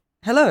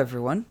Hello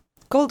everyone.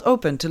 Cold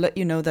Open to let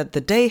you know that the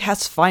day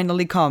has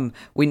finally come.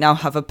 We now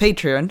have a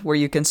Patreon where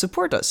you can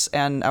support us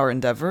and our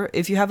endeavor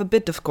if you have a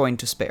bit of coin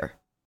to spare.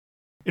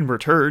 In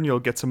return, you'll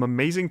get some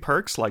amazing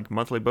perks like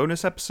monthly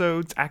bonus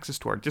episodes, access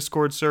to our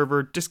Discord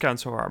server,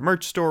 discounts on our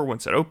merch store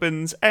once it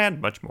opens, and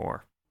much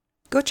more.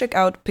 Go check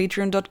out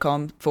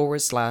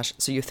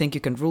patreon.com/so you think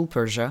you can rule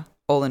Persia,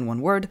 all in one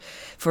word,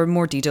 for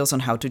more details on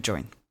how to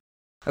join.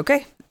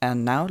 Okay,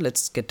 and now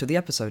let's get to the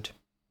episode.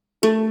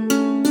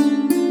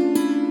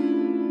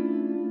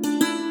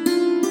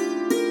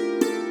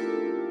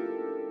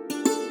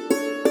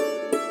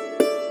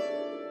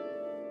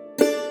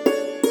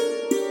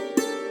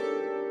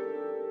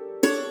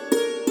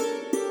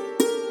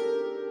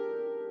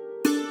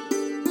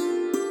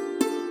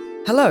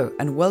 Hello,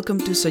 and welcome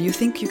to So You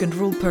Think You Can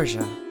Rule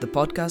Persia, the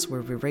podcast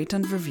where we rate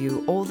and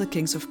review all the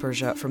kings of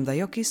Persia from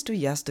Diocles to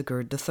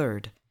Yazdegerd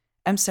III.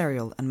 I'm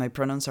Serial, and my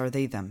pronouns are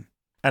they, them.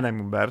 And I'm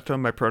Umberto,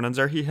 and my pronouns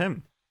are he,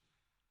 him.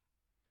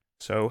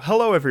 So,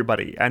 hello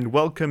everybody, and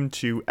welcome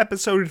to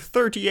episode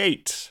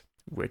 38,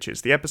 which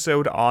is the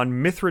episode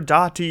on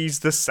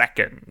Mithridates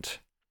II.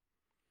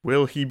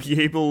 Will he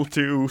be able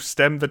to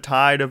stem the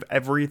tide of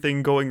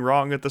everything going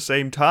wrong at the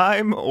same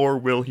time, or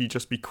will he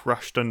just be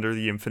crushed under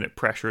the infinite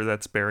pressure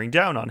that's bearing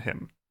down on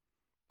him?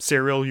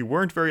 Serial, you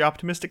weren't very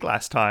optimistic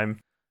last time.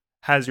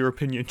 Has your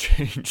opinion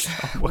changed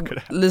on what could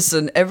happen?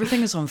 Listen,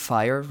 everything is on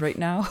fire right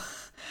now,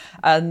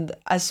 and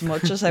as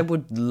much as I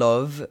would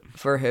love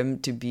for him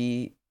to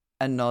be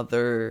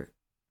another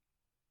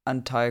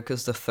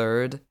Antiochus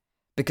III,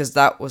 because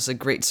that was a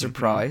great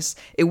surprise,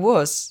 it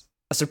was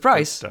a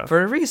surprise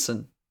for a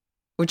reason.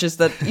 Which is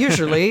that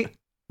usually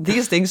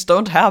these things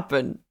don't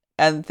happen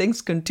and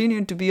things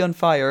continue to be on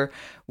fire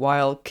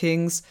while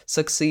kings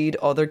succeed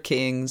other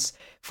kings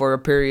for a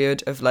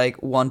period of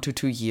like 1 to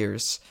 2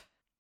 years.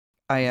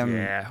 We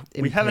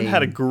haven't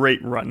had a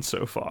great run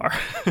so far.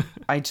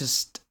 I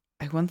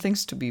want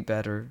things to be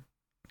better.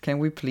 Can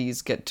we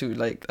please get to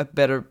like a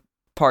better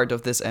part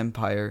of this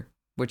empire,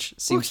 which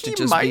seems to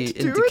just be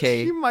in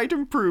decay? He might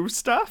improve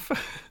stuff.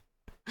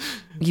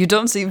 You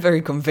don't seem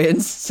very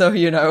convinced, so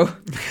you know.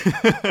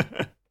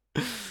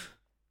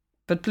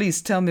 But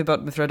please tell me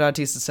about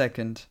Mithridates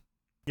II.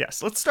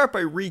 Yes, let's start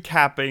by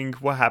recapping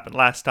what happened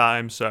last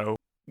time so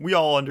we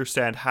all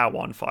understand how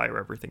on fire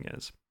everything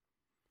is.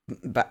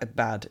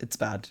 Bad. It's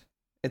bad.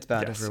 It's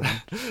bad, yes.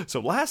 Everyone. So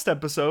last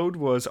episode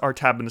was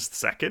Artabanus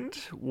II,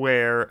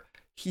 where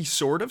he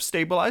sort of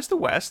stabilized the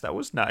west. That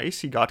was nice.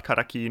 He got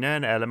Karakina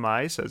and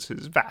Elymais as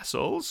his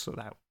vassals, so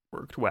that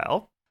worked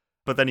well.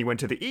 But then he went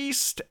to the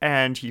east,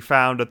 and he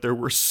found that there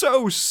were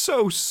so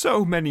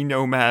many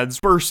nomads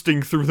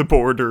bursting through the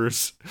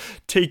borders,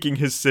 taking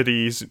his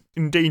cities,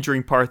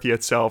 endangering Parthia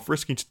itself,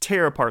 risking to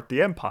tear apart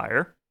the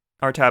empire.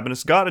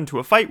 Artabanus got into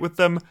a fight with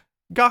them,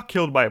 got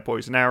killed by a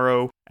poison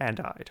arrow, and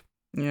died.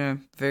 Yeah,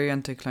 very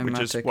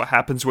anticlimactic. Which is what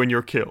happens when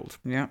you're killed.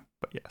 Yeah.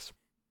 But yes.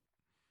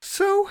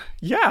 So,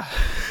 yeah.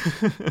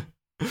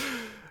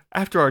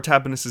 After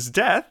Artabanus'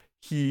 death,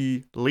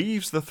 he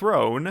leaves the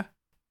throne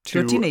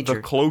to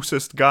the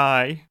closest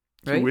guy,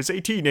 right? Who is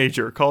a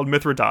teenager called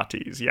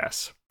Mithridates,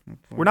 yes. Okay.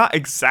 We're not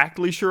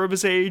exactly sure of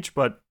his age,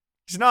 but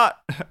he's not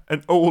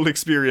an old,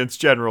 experienced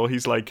general.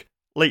 He's like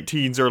late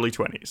teens, early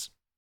 20s.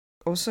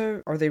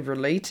 Also, are they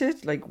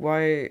related? Like,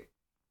 why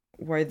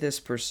this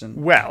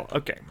person? Well,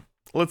 okay.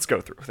 Let's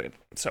go through it.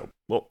 So,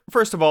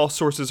 first of all,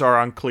 sources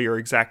are unclear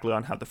exactly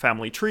on how the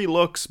family tree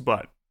looks,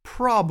 but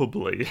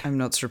probably... I'm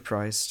not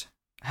surprised.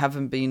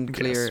 Haven't been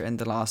clear in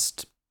the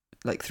last,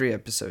 3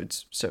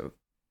 episodes, so...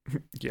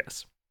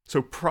 Yes.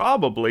 So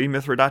probably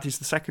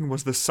Mithridates II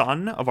was the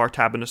son of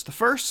Artabanus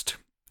I,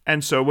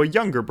 and so a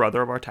younger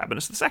brother of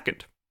Artabanus II.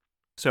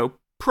 So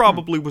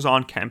probably was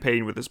on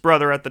campaign with his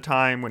brother at the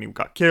time when he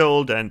got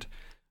killed, and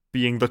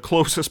being the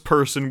closest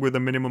person with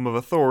a minimum of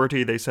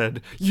authority, they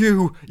said,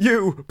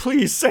 You,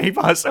 please save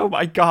us. Oh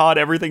my god,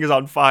 everything is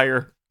on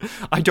fire.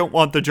 I don't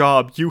want the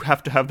job. You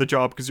have to have the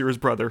job because you're his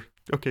brother.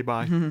 Okay,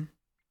 bye. Mm-hmm.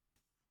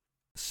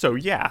 So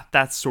yeah,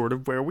 that's sort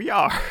of where we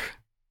are.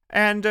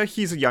 And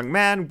he's a young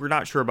man. We're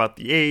not sure about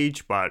the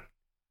age, but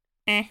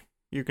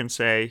you can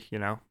say,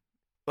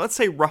 let's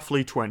say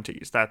roughly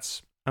 20s.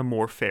 That's a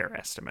more fair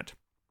estimate.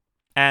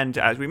 And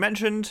as we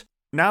mentioned,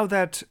 now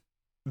that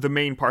the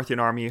main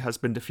Parthian army has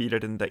been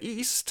defeated in the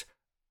east,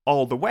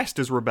 all the west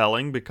is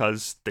rebelling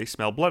because they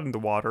smell blood in the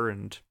water,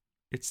 and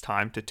it's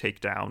time to take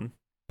down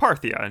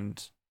Parthia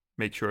and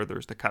make sure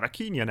there's the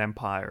Karakinian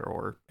Empire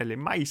or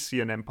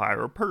Elymaisian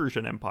Empire or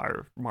Persian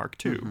Empire Mark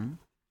II. Mm-hmm.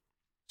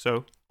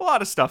 So, a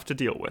lot of stuff to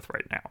deal with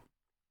right now.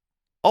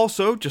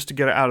 Also, just to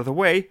get it out of the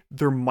way,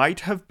 there might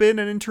have been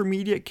an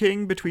intermediate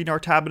king between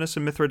Artabanus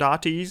and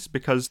Mithridates,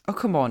 because... Oh,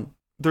 come on.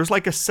 There's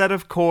a set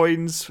of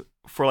coins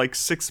for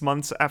 6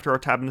 months after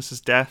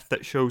Artabanus' death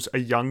that shows a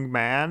young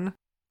man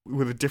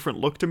with a different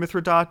look to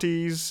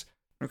Mithridates.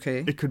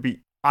 Okay. It could be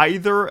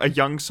either a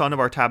young son of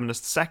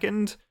Artabanus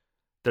II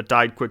that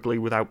died quickly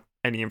without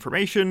any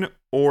information,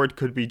 or it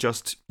could be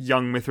just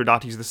young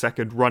Mithridates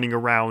II running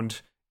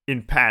around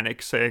in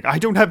panic, saying, I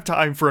don't have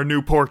time for a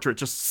new portrait,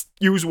 just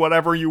use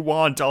whatever you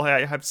want,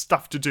 I have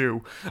stuff to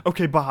do.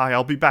 Okay, bye,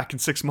 I'll be back in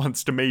 6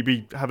 months to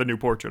maybe have a new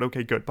portrait.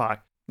 Okay, good, bye.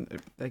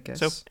 I guess.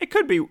 So it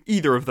could be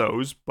either of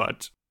those,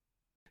 but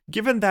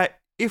given that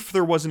if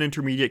there was an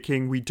intermediate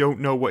king, we don't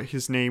know what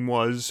his name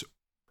was,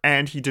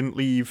 and he didn't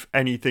leave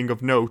anything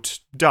of note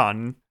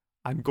done,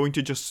 I'm going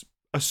to just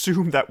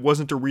assume that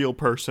wasn't a real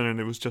person and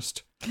it was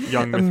just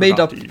young Mithridates. A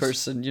made-up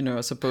person,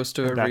 as opposed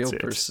to a real it.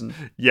 person.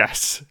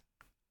 Yes.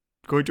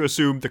 Going to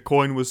assume the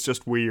coin was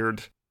just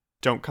weird.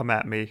 Don't come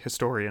at me,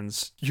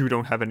 historians. You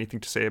don't have anything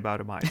to say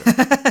about him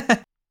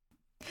either.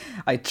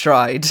 I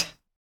tried.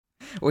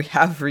 We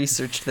have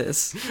researched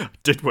this.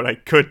 Did what I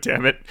could,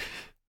 damn it.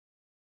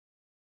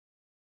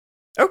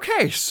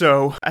 Okay,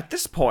 so at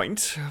this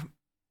point,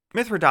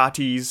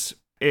 Mithridates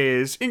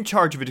is in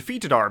charge of a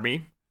defeated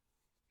army.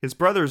 His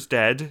brother's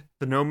dead.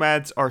 The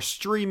nomads are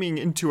streaming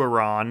into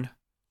Iran.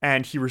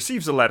 And he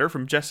receives a letter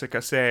from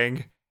Jessica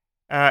saying,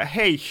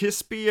 hey,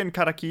 Hispi and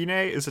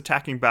Karakine is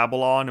attacking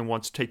Babylon and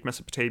wants to take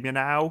Mesopotamia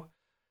now.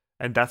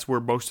 And that's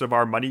where most of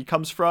our money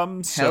comes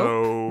from.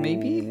 Help,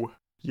 maybe?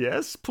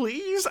 Yes,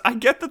 please. I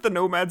get that the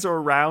nomads are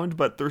around,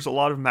 but there's a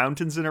lot of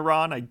mountains in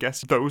Iran. I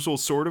guess those will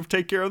sort of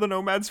take care of the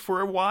nomads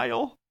for a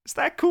while. Is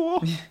that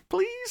cool?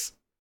 Please?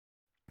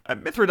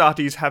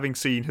 Mithridates, having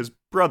seen his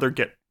brother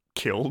get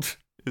killed,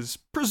 is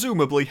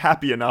presumably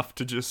happy enough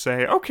to just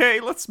say,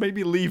 okay, let's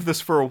maybe leave this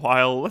for a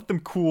while, let them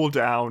cool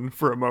down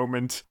for a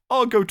moment.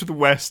 I'll go to the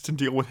west and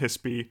deal with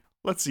Hispi.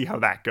 Let's see how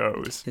that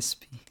goes.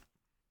 Hispi.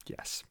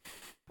 Yes.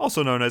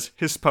 Also known as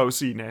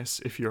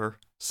Hisposines, if you're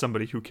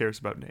somebody who cares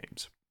about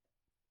names.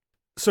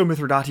 So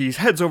Mithridates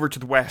heads over to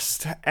the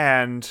west,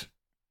 and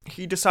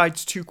he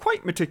decides to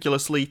quite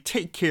meticulously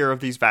take care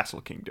of these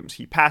vassal kingdoms.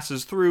 He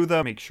passes through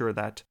them, makes sure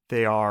that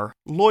they are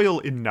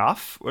loyal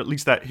enough, or at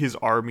least that his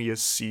army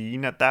is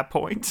seen at that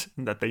point,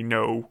 and that they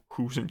know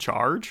who's in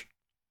charge.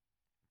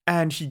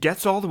 And he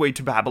gets all the way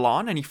to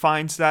Babylon, and he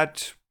finds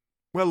that,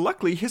 well,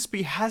 luckily,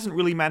 Hispi hasn't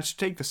really managed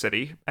to take the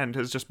city, and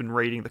has just been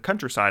raiding the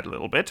countryside a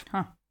little bit.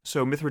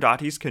 So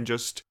Mithridates can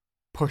just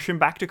push him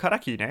back to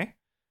Karakine,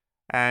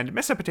 and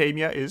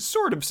Mesopotamia is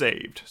sort of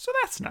saved. So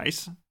that's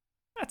nice.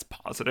 That's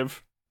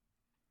positive.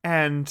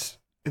 And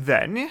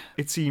then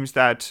it seems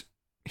that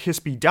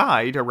Hispi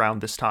died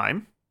around this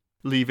time,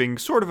 leaving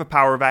sort of a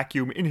power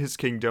vacuum in his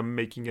kingdom,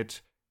 making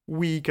it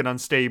weak and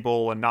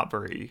unstable and not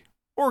very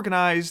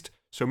organized.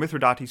 So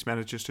Mithridates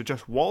manages to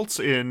just waltz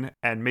in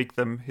and make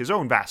them his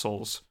own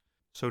vassals.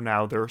 So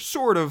now they're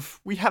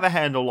we have a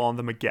handle on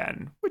them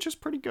again, which is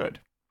pretty good.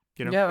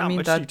 Yeah, I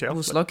mean, that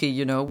was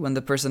lucky, when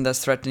the person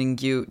that's threatening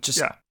you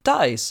just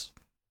dies.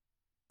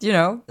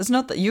 It's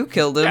not that you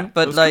killed him,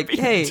 but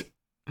hey,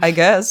 I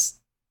guess,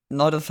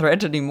 not a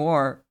threat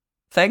anymore.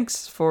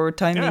 Thanks for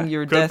timing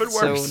your death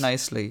so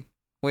nicely.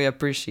 We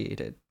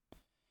appreciate it.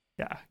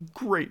 Yeah,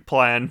 great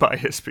plan by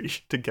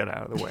Hispi to get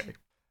out of the way.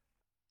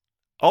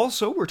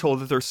 Also, we're told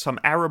that there's some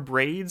Arab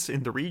raids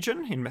in the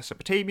region, in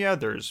Mesopotamia.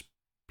 There's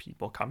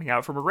people coming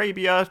out from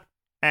Arabia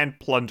and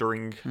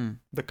plundering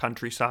the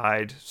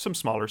countryside, some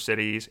smaller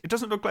cities. It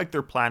doesn't look like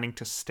they're planning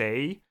to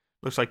stay.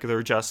 Looks like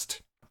they're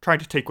just trying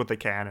to take what they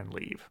can and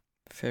leave.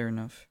 Fair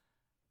enough.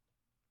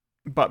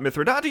 But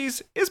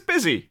Mithridates is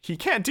busy. He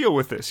can't deal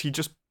with this. He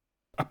just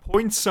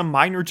appoints some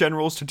minor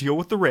generals to deal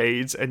with the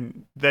raids,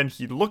 and then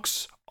he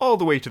looks all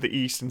the way to the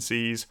east and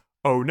sees,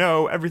 oh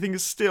no, everything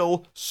is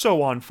still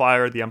so on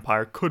fire, the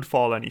empire could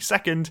fall any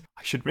second.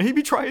 I should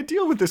maybe try and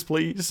deal with this,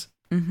 please.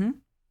 Mm-hmm.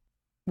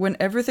 When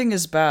everything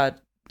is bad,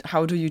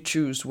 how do you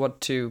choose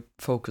what to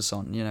focus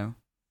on,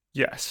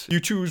 Yes, you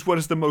choose what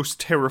is the most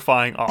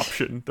terrifying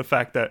option, the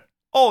fact that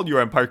all your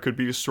empire could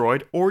be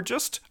destroyed, or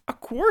just a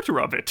quarter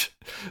of it.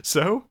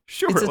 So,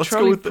 sure, let's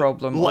go with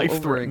the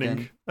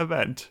life-threatening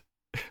event.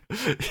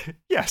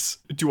 Yes,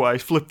 do I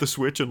flip the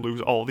switch and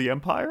lose all the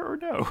empire, or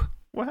no?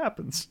 What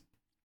happens?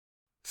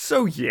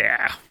 So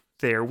yeah,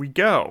 there we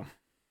go.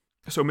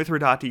 So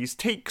Mithridates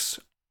takes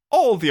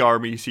all the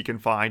armies he can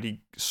find,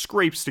 he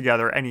scrapes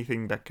together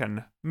anything that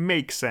can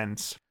make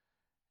sense,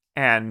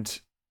 and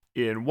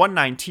in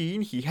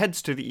 119, he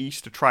heads to the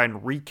east to try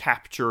and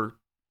recapture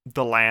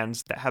the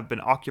lands that have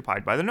been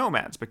occupied by the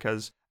nomads,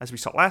 because, as we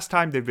saw last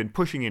time, they've been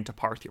pushing into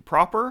Parthia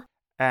proper,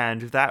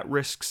 and that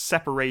risks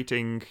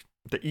separating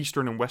the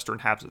eastern and western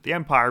halves of the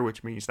empire,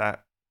 which means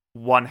that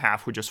one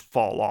half would just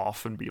fall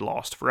off and be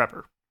lost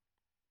forever.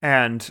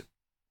 And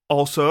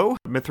also,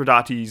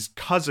 Mithridates'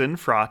 cousin,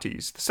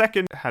 Phraates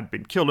II, had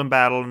been killed in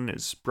battle, and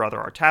his brother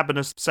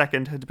Artabanus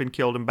II had been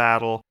killed in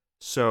battle,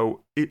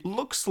 so it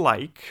looks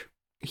like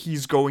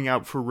he's going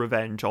out for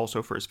revenge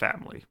also for his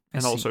family,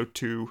 and also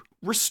to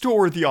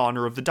restore the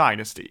honor of the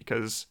dynasty,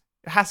 because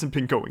it hasn't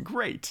been going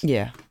great.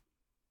 Yeah.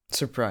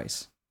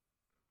 Surprise.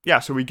 Yeah,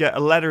 so we get a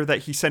letter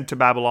that he sent to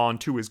Babylon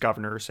to his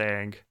governor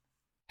saying,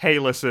 hey,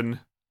 listen,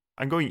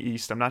 I'm going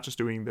east. I'm not just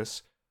doing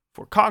this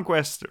for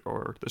conquest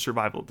or the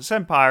survival of this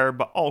empire,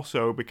 but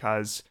also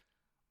because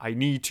I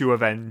need to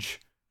avenge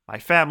my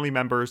family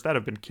members that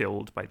have been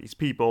killed by these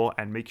people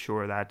and make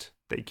sure that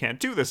they can't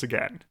do this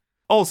again.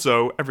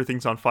 Also,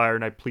 everything's on fire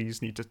and I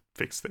please need to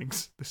fix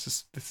things. This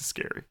is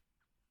scary.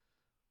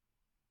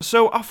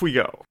 So off we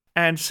go.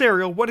 And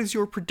Serial, what is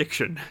your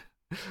prediction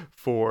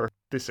for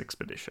this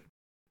expedition?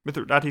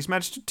 Mithridates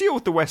managed to deal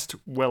with the West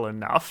well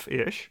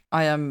enough-ish.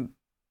 I am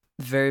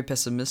very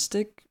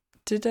pessimistic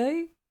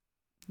today,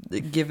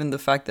 given the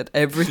fact that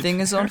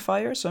everything is on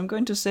fire. So I'm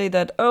going to say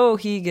that,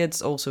 he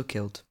gets also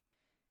killed.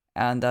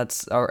 And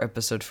that's our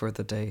episode for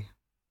the day.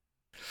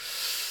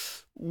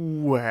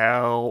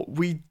 Well,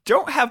 we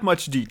don't have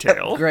much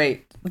detail.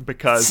 Great.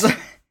 Because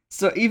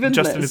so even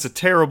Justin is a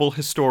terrible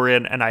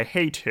historian and I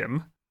hate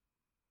him.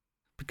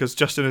 Because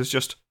Justin is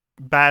just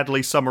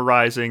badly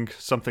summarizing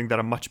something that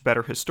a much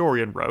better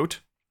historian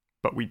wrote.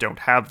 But we don't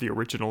have the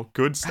original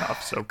good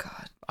stuff, so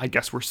God. I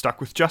guess we're stuck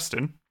with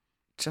Justin.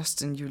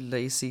 Justin, you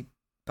lazy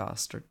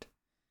bastard.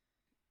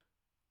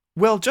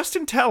 Well,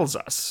 Justin tells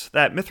us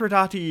that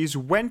Mithridates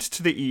went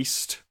to the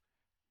east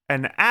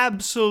and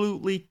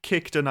absolutely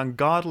kicked an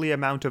ungodly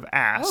amount of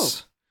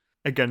ass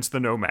against the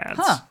nomads.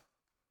 Huh.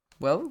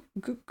 Well,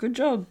 good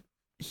job.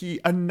 He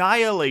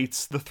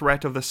annihilates the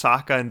threat of the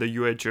Saka and the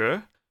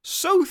Yuezhi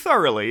so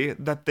thoroughly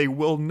that they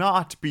will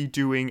not be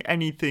doing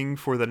anything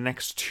for the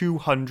next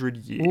 200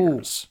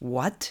 years. Ooh,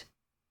 what?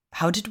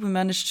 How did we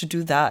manage to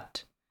do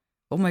that?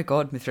 Oh my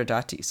god,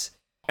 Mithridates.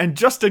 And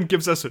Justin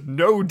gives us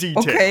no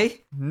detail.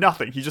 Okay.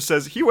 Nothing. He just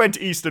says he went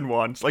east and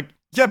won. It's like,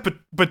 yeah,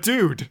 but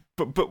dude,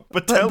 but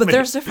tell me. But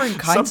there's different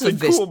kinds of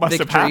cool must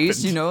have happened.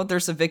 victories, you know?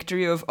 There's a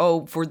victory of,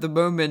 for the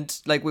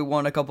moment, like, we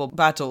won a couple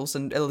battles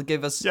and it'll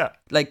give us,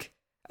 like,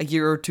 a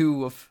year or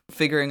two of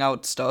figuring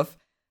out stuff.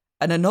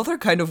 And another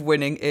kind of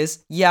winning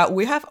is,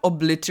 we have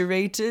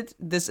obliterated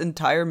this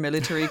entire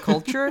military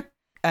culture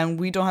and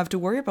we don't have to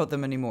worry about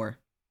them anymore.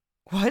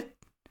 What?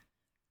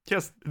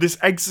 Yes, this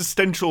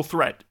existential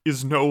threat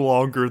is no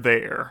longer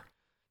there.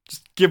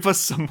 Just give us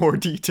some more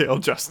detail,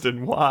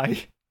 Justin.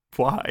 Why?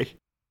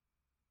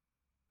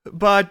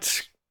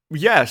 But,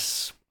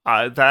 yes,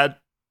 that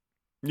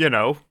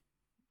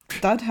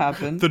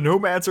happened. The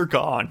nomads are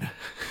gone.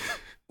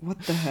 What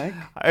the heck?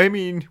 I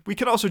mean, we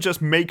could also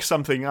just make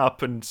something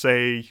up and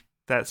say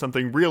that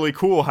something really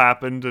cool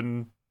happened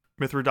and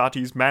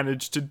Mithridates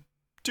managed to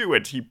do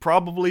it. He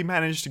probably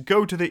managed to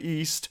go to the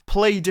east,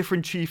 play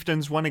different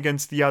chieftains one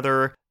against the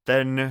other,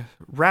 then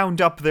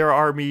round up their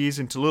armies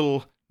into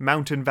little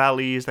mountain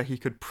valleys that he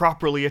could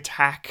properly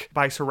attack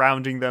by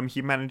surrounding them.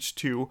 He managed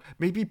to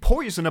maybe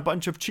poison a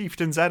bunch of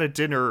chieftains at a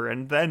dinner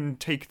and then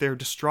take their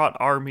distraught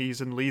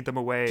armies and lead them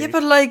away. Yeah,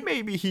 but like...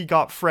 Maybe he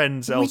got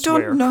friends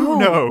elsewhere. We don't know. Who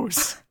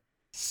knows?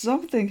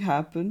 Something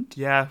happened.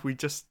 Yeah, we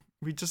just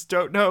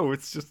don't know.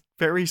 It's just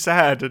very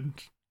sad. And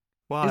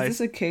why? Is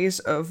this a case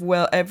of,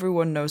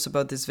 everyone knows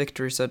about this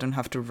victory, so I don't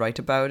have to write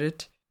about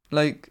it?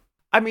 Like...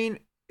 I mean,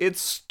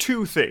 it's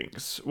two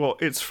things. Well,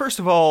 it's first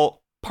of all,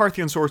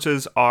 Parthian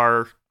sources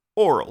are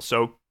oral,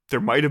 so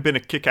there might have been a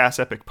kick-ass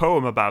epic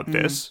poem about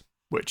this,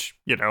 which,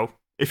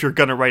 if you're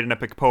gonna write an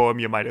epic poem,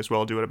 you might as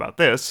well do it about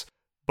this.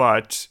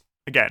 But,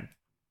 again,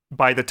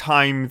 by the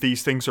time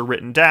these things are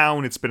written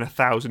down, it's been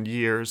 1,000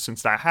 years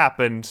since that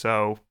happened,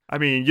 so, I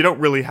mean, you don't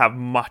really have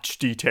much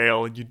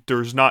detail.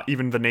 There's not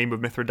even the name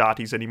of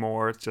Mithridates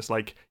anymore. It's just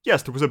like,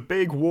 yes, there was a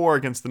big war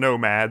against the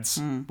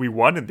nomads. We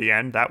won in the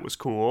end, that was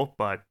cool,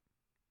 but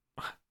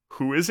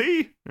who is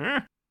he?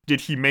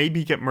 Did he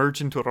maybe get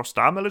merged into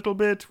Rostam a little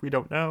bit? We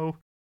don't know.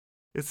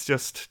 It's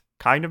just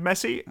kind of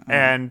messy.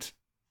 And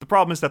the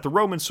problem is that the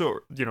Roman,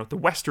 the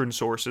Western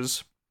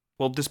sources,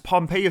 this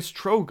Pompeius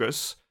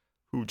Trogus,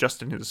 who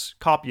Justin is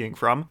copying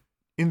from,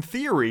 in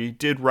theory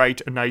did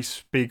write a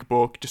nice big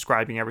book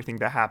describing everything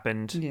that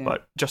happened,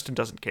 but Justin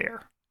doesn't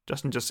care.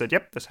 Justin just said,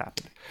 yep, this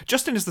happened.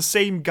 Justin is the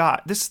same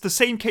guy. This is the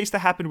same case that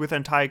happened with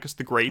Antiochus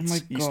the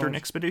Great's Eastern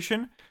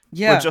expedition.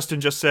 Yeah. Where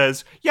Justin just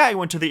says, he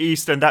went to the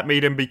East and that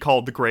made him be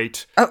called the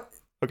Great. Oh,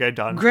 okay,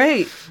 done.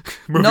 Great.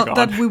 Not on.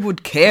 That we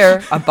would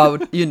care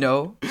about,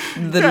 the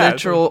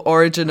literal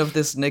origin of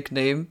this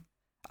nickname.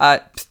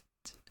 Not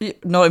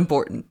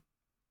important.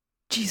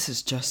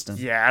 Jesus, Justin.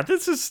 Yeah,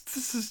 this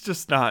is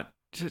just not...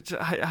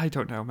 I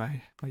don't know,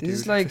 my this dude.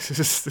 Is like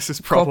this is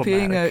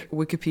problematic. Copying a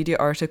Wikipedia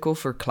article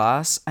for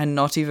class and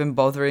not even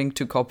bothering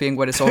to copying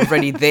what is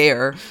already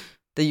there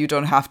that you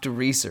don't have to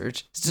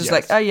research. It's just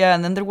like,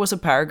 and then there was a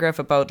paragraph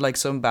about like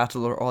some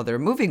battle or other.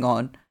 Moving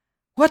on.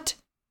 What?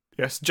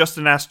 Yes,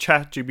 Justin asked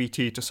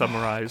ChatGPT to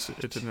summarize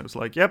it, and it was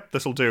like, yep,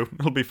 this'll do.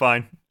 It'll be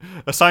fine.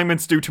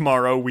 Assignments due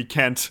tomorrow. We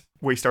can't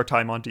waste our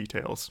time on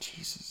details.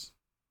 Jesus.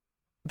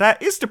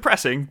 That is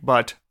depressing,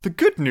 but the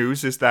good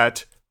news is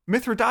that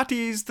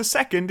Mithridates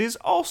II is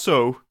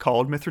also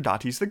called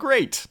Mithridates the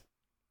Great.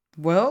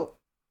 Well,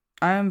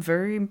 I am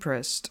very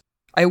impressed.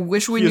 I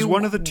wish we knew why. He is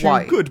one of the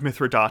two good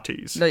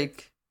Mithridates.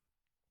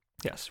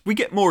 Yes, we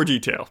get more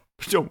detail.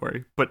 Don't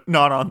worry, but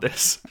not on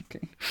this.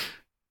 Okay.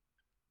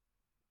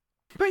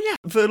 But yeah,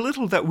 the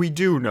little that we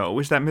do know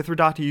is that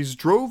Mithridates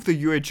drove the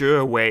Yuezhi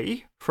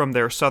away from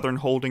their southern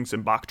holdings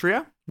in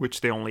Bactria,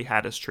 which they only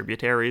had as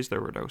tributaries.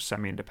 There were no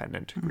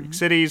semi-independent Greek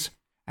cities.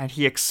 And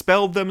he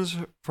expelled them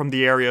from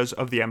the areas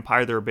of the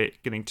empire they were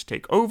beginning to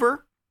take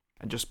over.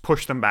 and just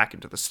push them back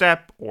into the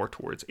steppe or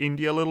towards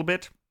India a little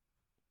bit.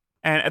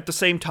 And at the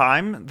same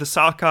time, the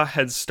Saka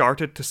had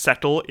started to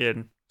settle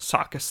in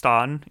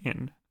Sakistan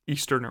in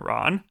eastern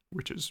Iran,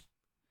 which is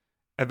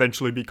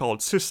eventually be called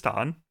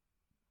Sistan.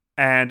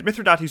 And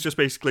Mithridates just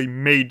basically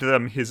made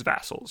them his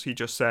vassals. He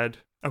just said,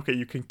 okay,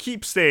 you can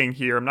keep staying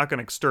here. I'm not going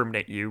to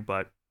exterminate you,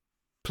 but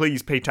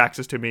please pay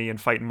taxes to me and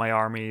fight in my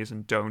armies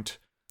and don't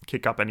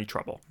kick up any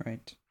trouble.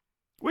 Right.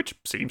 Which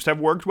seems to have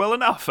worked well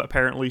enough.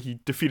 Apparently he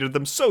defeated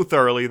them so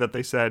thoroughly that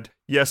they said,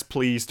 yes,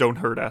 please don't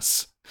hurt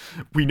us.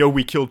 We know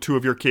we killed 2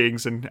 of your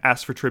kings and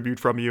asked for tribute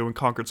from you and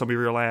conquered some of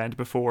your land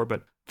before,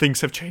 but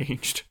things have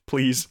changed.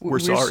 Please, we're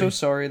sorry. We're so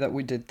sorry that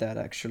we did that,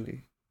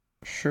 actually.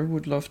 Sure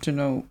would love to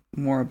know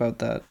more about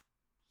that.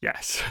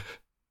 Yes.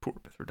 Poor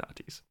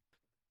Mithridates.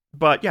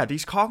 But yeah,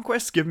 these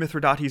conquests give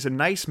Mithridates a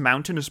nice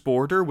mountainous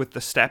border with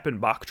the steppe in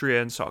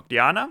Bactria and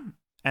Sogdiana,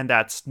 and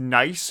that's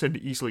nice and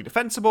easily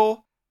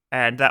defensible,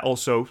 and that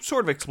also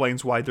sort of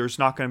explains why there's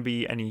not going to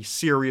be any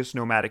serious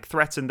nomadic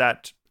threats in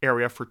that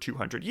area for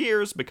 200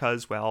 years,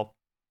 because, well,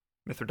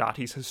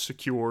 Mithridates has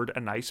secured a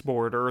nice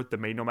border, the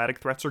main nomadic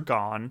threats are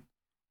gone,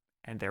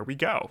 and there we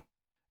go.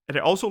 And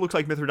it also looks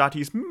like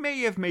Mithridates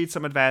may have made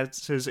some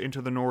advances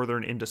into the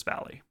northern Indus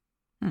Valley.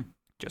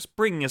 Just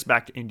bringing us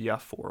back to India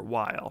for a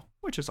while,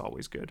 which is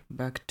always good.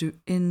 Back to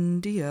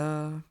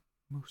India.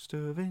 Most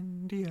of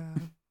India.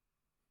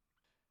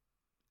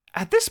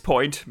 At this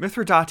point,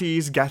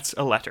 Mithridates gets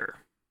a letter.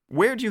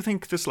 Where do you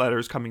think this letter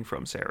is coming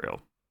from,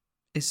 Serial?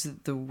 Is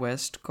it the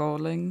West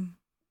calling?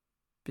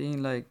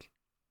 Being like,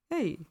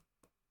 hey.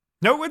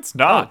 No, it's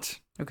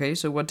not. Oh. Okay,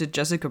 so what did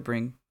Jessica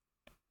bring?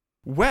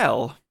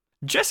 Well,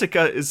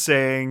 Jessica is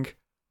saying,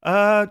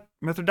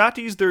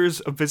 Mithridates,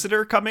 there's a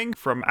visitor coming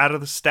from out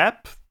of the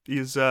steppe.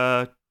 He's,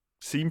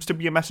 seems to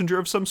be a messenger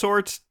of some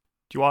sort.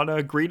 Do you want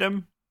to greet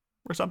him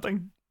or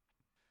something?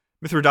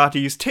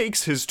 Mithridates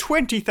takes his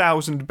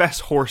 20,000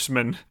 best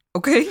horsemen.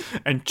 Okay.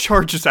 And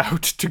charges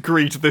out to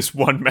greet this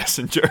one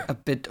messenger. A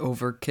bit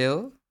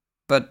overkill,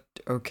 but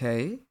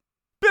okay.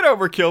 Bit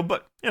overkill,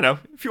 but, you know,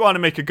 if you want to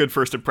make a good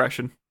first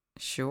impression.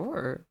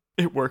 Sure.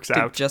 It works Did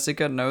out. Did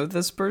Jessica know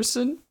this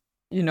person?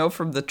 You know,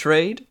 from the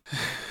trade?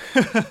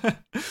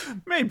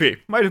 Maybe.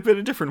 Might have been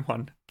a different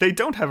one. They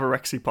don't have a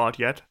Rexipod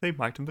yet. They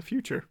might in the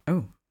future.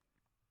 Oh.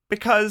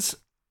 Because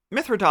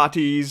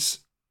Mithridates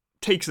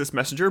takes this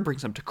messenger,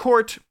 brings him to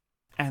court,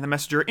 and the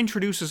messenger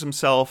introduces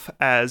himself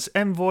as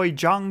Envoy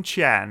Zhang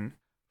Qian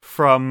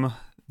from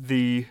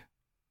the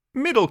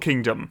Middle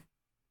Kingdom.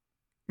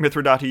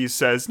 Mithridates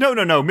says, no,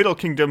 Middle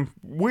Kingdom,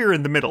 we're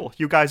in the middle.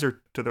 You guys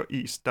are to the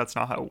east. That's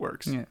not how it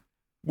works. Yeah.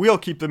 We'll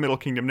keep the Middle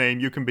Kingdom name.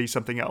 You can be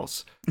something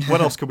else.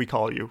 What else could we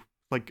call you?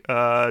 Like,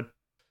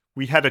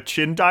 we had a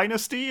Qin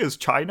dynasty? Is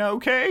China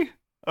okay?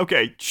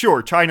 Okay,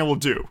 sure, China will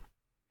do.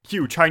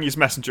 You, Chinese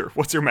messenger,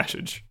 what's your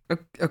message?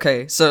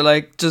 Okay, so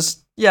like,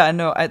 just, yeah,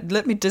 no,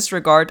 let me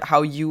disregard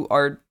how you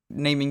are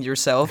naming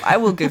yourself. I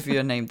will give you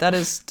a name. That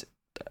is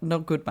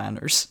not good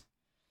manners.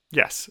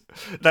 Yes,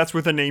 that's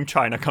where the name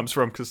China comes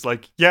from, because,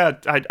 like, yeah,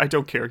 I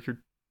don't care. You're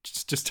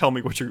just tell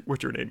me what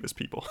your name is,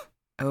 people.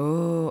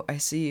 Oh, I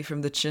see,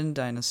 from the Qin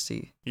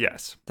dynasty.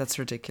 Yes. That's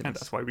ridiculous. And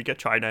that's why we get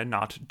China and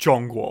not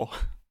Zhongguo,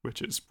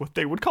 which is what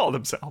they would call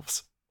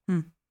themselves.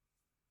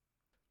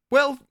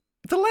 Well,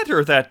 the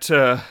letter that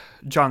Zhang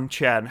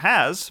Qian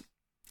has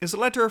is a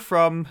letter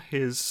from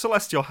His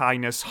Celestial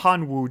Highness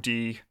Han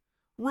Wudi,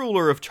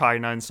 ruler of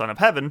China and son of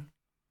heaven,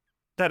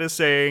 that is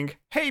saying,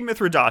 hey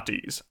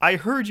Mithridates, I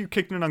heard you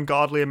kicked an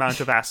ungodly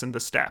amount of ass in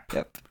the steppe.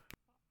 Yep.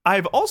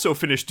 I've also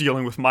finished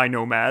dealing with my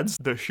nomads,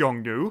 the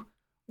Xiongnu.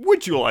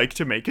 Would you like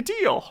to make a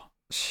deal?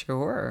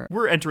 Sure.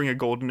 We're entering a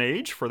golden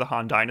age for the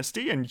Han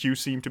Dynasty, and you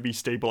seem to be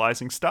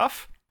stabilizing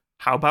stuff.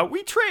 How about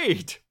we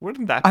trade?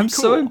 Wouldn't that be cool? I'm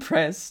so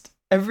impressed.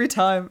 Every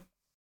time.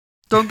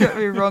 Don't get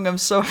me wrong, I'm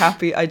so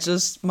happy.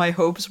 My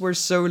hopes were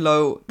so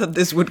low that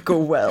this would go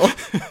well.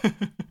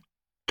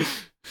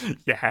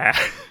 Yeah.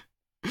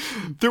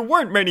 There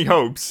weren't many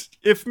hopes.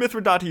 If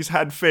Mithridates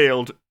had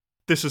failed,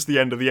 this is the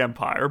end of the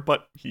empire,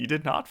 but he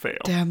did not fail.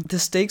 Damn, the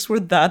stakes were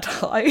that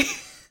high.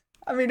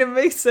 I mean, it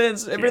makes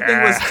sense.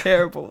 Everything was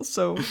terrible,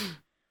 so...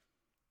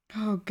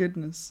 Oh,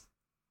 goodness.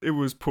 It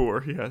was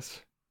poor,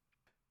 yes.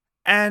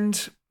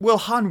 And, well,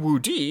 Han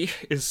Wudi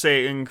is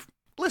saying,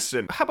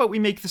 listen, how about we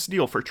make this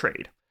deal for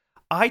trade?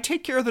 I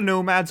take care of the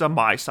nomads on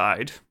my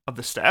side of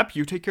the steppe,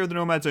 you take care of the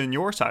nomads on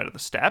your side of the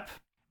steppe,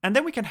 and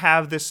then we can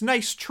have this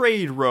nice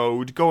trade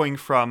road going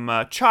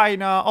from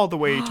China all the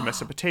way to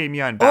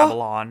Mesopotamia and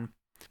Babylon.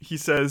 He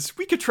says,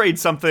 we could trade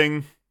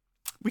something,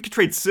 we could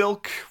trade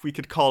silk, we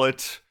could call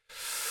it...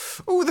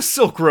 Oh, the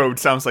Silk Road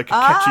sounds like a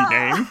catchy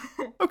name.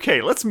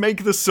 Okay, let's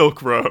make the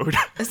Silk Road.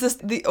 Is this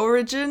the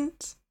origin?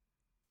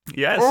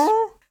 Yes.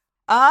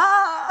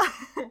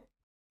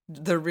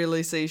 The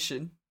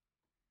realization.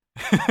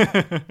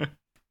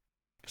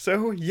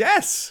 So,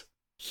 yes,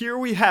 here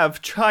we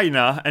have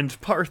China and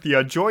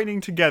Parthia joining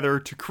together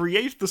to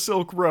create the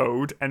Silk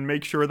Road and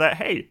make sure that,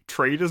 hey,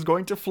 trade is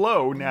going to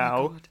flow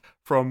now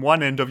from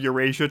one end of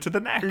Eurasia to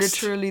the next.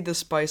 Literally, the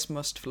spice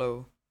must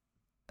flow.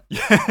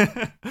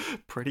 Yeah,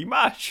 pretty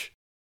much.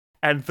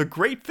 And the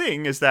great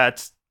thing is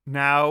that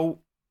now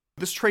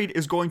this trade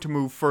is going to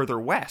move further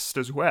west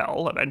as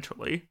well,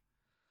 eventually.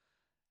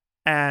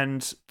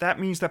 And that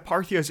means that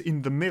Parthia is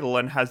in the middle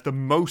and has the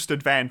most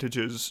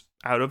advantages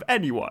out of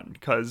anyone,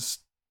 because,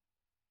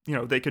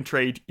 they can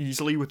trade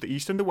easily with the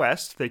east and the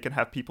west. They can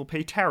have people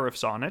pay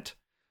tariffs on it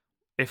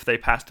if they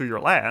pass through your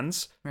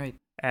lands. Right.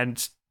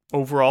 And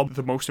overall,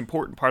 the most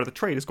important part of the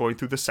trade is going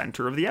through the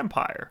center of the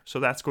empire. So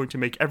that's going to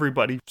make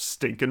everybody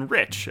stinking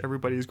rich.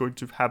 Everybody is going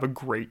to have a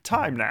great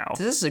time now.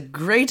 This is a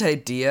great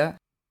idea.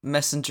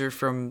 Messenger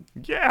from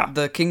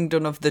the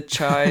kingdom of the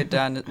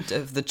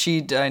of the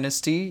Qi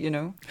dynasty,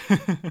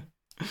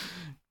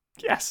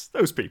 Yes,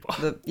 those people.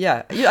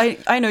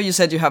 I know you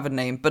said you have a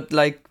name, but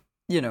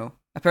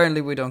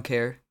apparently we don't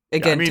care.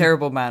 Again,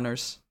 terrible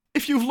manners.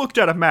 If you've looked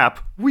at a map,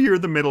 we're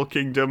the Middle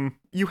Kingdom.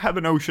 You have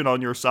an ocean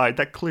on your side.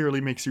 That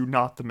clearly makes you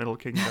not the Middle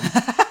Kingdom.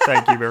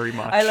 Thank you very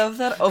much. I love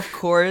that. Of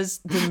course,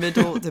 the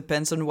middle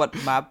depends on what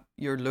map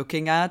you're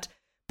looking at,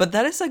 but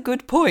that is a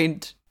good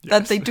point. Yes.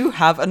 That they do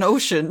have an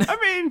ocean.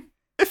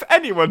 If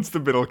anyone's the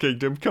Middle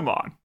Kingdom, come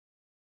on.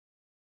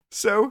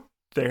 So,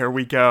 there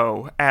we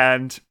go.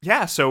 And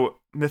so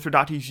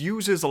Mithridates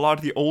uses a lot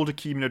of the old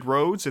Achaemenid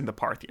roads in the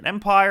Parthian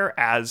Empire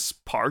as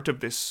part of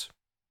this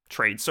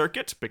trade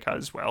circuit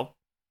because,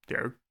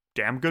 they're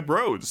damn good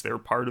roads. They're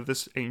part of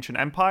this ancient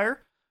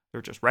empire.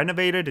 They're just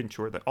renovated,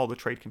 ensure that all the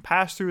trade can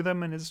pass through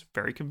them, and is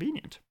very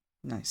convenient.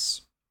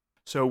 Nice.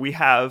 So we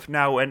have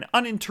now an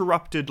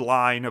uninterrupted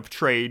line of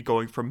trade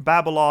going from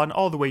Babylon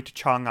all the way to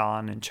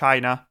Chang'an in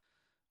China,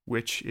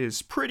 which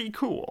is pretty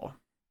cool.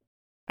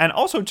 And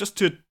also just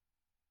to,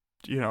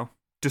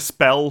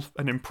 dispel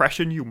an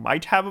impression you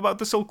might have about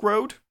the Silk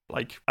Road.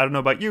 I don't know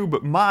about you,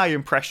 but my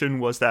impression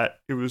was that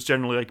it was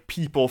generally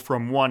people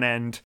from one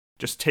end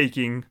just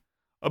taking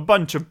a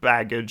bunch of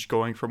baggage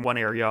going from one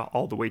area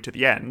all the way to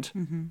the end.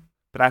 Mm-hmm.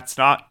 But that's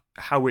not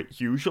how it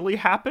usually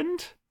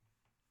happened.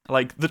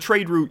 The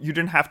trade route, you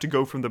didn't have to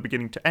go from the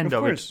beginning to end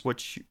of it.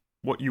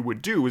 What you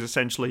would do is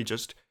essentially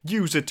just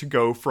use it to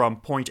go from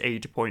point A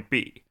to point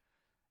B.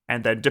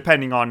 And then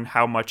depending on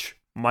how much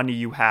money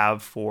you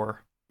have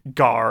for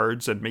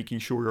guards and making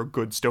sure your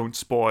goods don't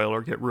spoil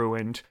or get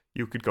ruined,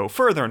 you could go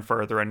further and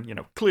further. And,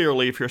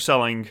 clearly if you're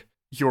selling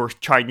your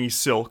Chinese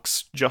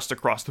silks just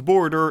across the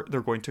border,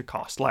 they're going to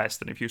cost less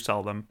than if you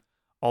sell them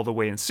all the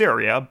way in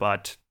Syria.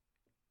 But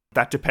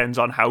that depends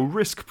on how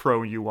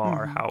risk-prone you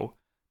are, how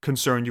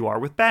concerned you are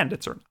with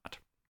bandits or not.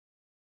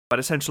 But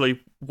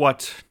essentially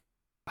what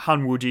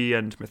Hanwudi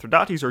and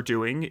Mithridates are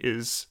doing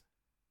is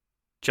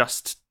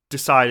just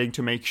deciding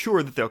to make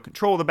sure that they'll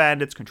control the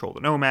bandits, control the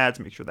nomads,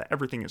 make sure that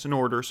everything is in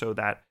order so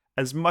that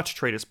as much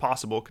trade as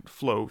possible can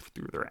flow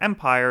through their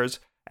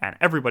empires, and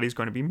everybody's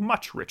going to be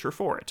much richer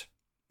for it.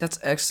 That's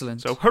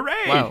excellent. So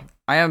hooray! Wow,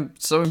 I am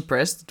so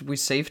impressed that we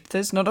saved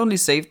this. Not only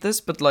saved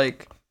this, but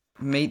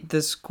made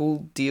this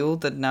cool deal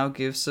that now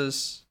gives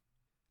us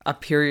a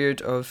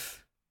period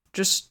of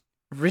just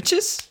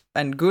riches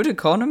and good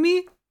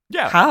economy.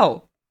 Yeah.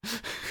 How?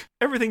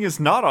 Everything is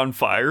not on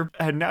fire,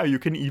 and now you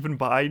can even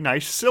buy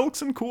nice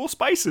silks and cool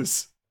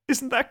spices.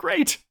 Isn't that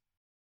great?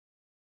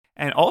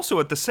 And also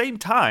at the same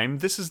time,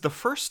 this is the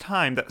first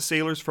time that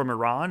sailors from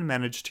Iran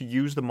managed to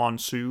use the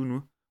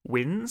monsoon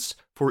winds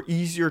for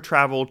easier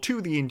travel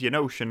to the Indian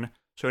Ocean.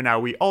 So now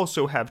we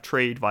also have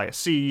trade via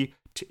sea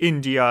to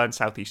India and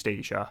Southeast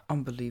Asia.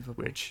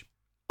 Unbelievable. Which,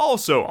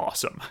 also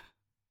awesome.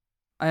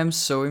 I am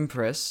so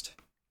impressed.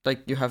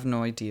 You have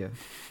no idea.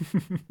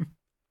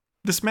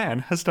 This man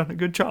has done a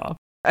good job.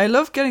 I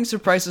love getting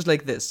surprises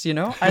like this,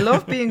 I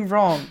love being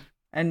wrong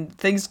and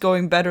things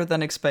going better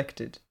than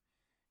expected.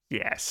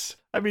 Yes.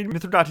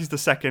 Mithridates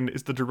II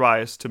is the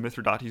Darius to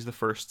Mithridates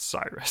I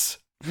Cyrus.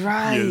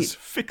 Right. He is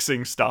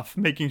fixing stuff,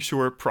 making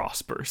sure it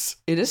prospers.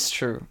 It is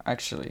true,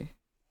 actually.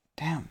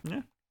 Damn.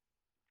 Yeah.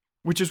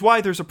 Which is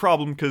why there's a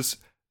problem, because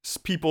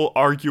people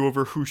argue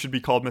over who should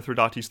be called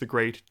Mithridates the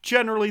Great.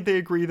 Generally, they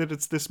agree that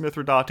it's this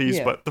Mithridates,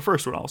 but the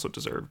first one also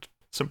deserved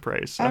some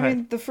praise.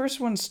 The first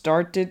one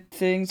started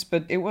things,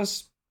 but it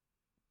was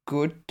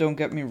good, don't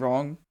get me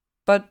wrong.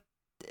 But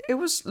it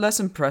was less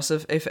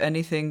impressive, if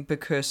anything,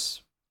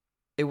 because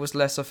it was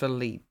less of a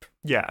leap.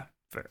 Yeah,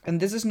 fair. And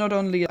this is not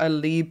only a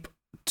leap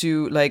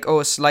to,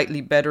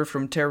 slightly better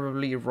from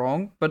terribly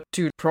wrong, but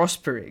to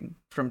prospering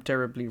from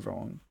terribly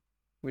wrong.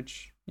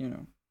 Which,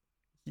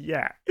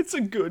 Yeah, it's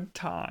a good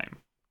time.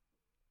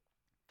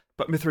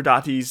 But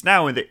Mithridates,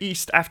 now in the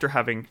east, after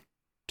having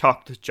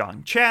talked to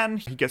John Chen,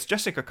 he gets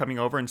Jessica coming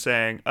over and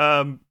saying,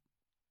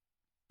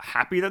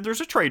 happy that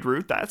there's a trade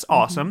route, that's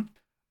awesome.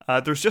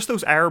 There's just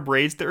those Arab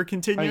raids that are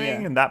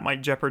continuing, and that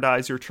might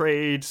jeopardize your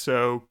trade,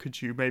 so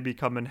could you maybe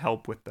come and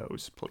help with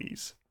those,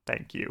 please?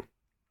 Thank you.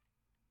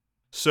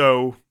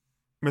 So,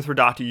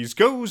 Mithridates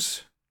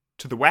goes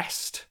to the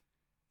west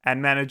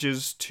and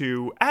manages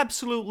to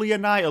absolutely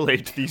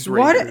annihilate these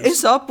raiders. What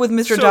is up with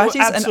Mithridates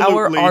and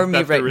our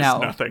army right now?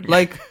 Nothing.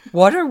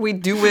 What are we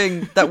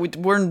doing that we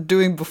weren't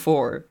doing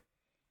before?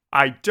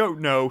 I don't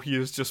know. He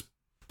is just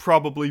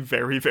probably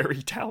very,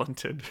 very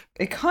talented.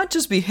 It can't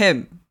just be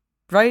him,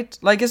 right?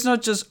 Like, it's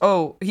not just,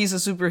 oh, he's a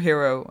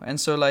superhero, and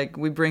so, like,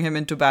 we bring him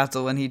into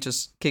battle and he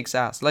just kicks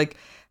ass. Like,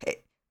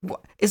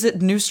 is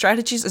it new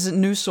strategies? Is it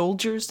new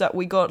soldiers that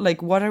we got?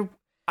 Like, what are...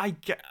 I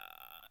get...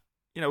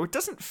 it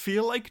doesn't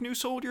feel like new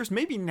soldiers.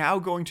 Maybe now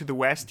going to the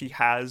west, he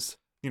has,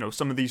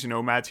 some of these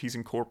nomads he's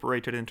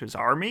incorporated into his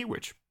army,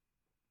 which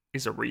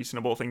is a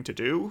reasonable thing to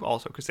do,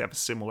 also because they have a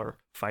similar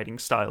fighting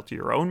style to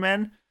your own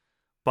men.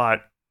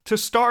 But to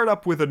start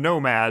up with the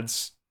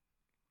nomads,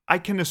 I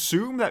can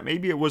assume that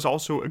maybe it was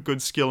also a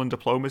good skill in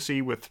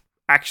diplomacy with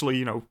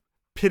actually,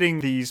 pitting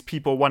these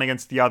people one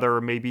against the other,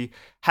 or maybe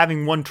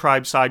having one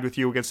tribe side with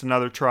you against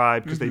another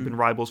tribe because they've been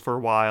rivals for a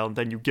while, and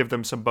then you give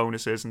them some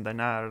bonuses, and then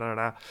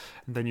and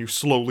then you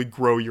slowly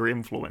grow your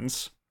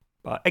influence.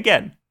 But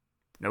again,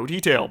 no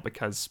detail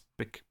because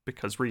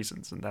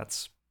reasons, and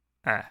that's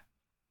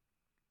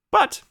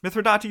But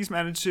Mithridates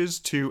manages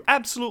to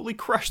absolutely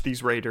crush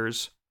these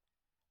raiders,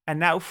 and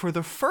now for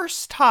the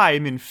first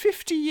time in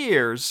 50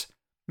 years,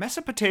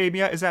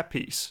 Mesopotamia is at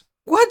peace.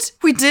 What?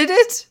 We did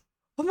it?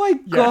 Oh my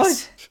god.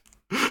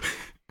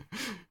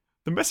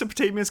 The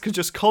Mesopotamians could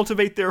just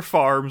cultivate their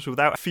farms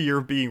without fear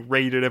of being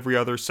raided every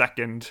other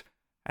second.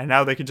 And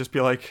now they can just be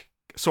like,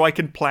 so I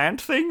can plant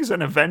things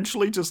and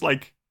eventually just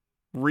like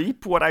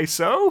reap what I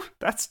sow?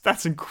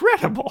 That's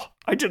incredible.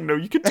 I didn't know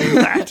you could do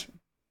that.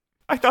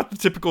 I thought the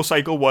typical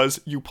cycle was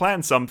you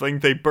plant something,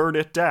 they burn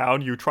it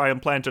down, you try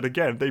and plant it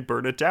again, they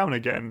burn it down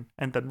again,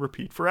 and then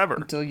repeat forever.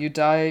 Until you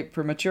die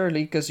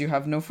prematurely because you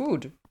have no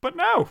food. But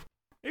no,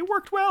 it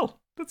worked well.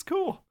 That's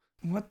cool.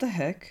 What the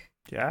heck?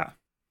 Yeah.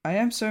 I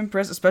am so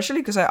impressed,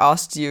 especially because I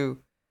asked you.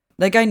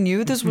 Like, I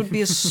knew this would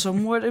be a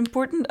somewhat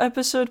important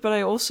episode, but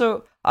I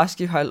also asked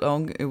you how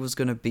long it was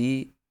going to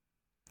be,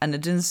 and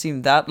it didn't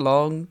seem that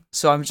long,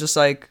 so I'm just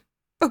like,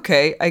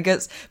 okay, I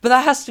guess. But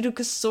that has to do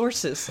with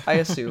sources, I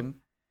assume.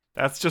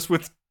 That's just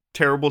with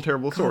terrible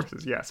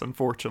sources. Yes,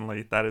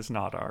 unfortunately, that is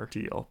not our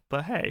deal.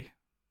 But hey.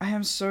 I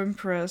am so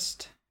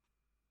impressed.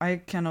 I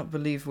cannot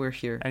believe we're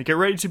here. And get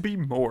ready to be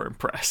more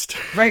impressed.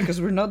 Right,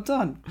 because we're not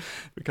done.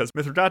 Because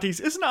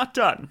Mithridates is not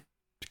done.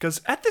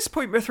 Because at this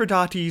point,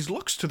 Mithridates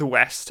looks to the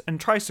west and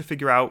tries to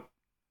figure out,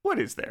 what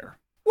is there?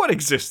 What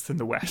exists in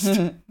the west?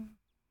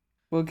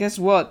 Well, guess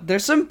what?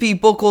 There's some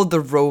people called the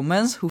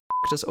Romans who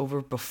f***ed us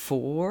over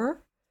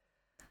before.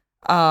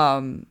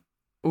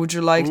 Would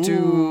you like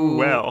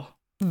to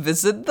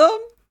visit them?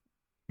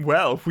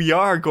 Well, we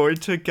are going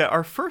to get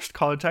our first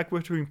contact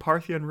between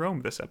Parthia and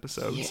Rome this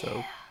episode,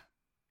 so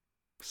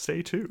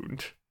stay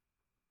tuned.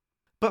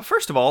 But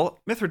first of all,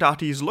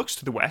 Mithridates looks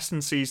to the west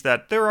and sees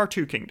that there are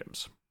two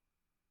kingdoms.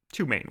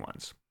 Two main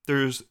ones.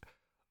 There's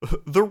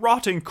the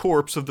rotting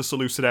corpse of the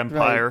Seleucid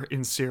Empire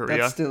in Syria.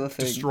 That's still a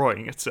thing.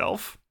 Destroying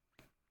itself.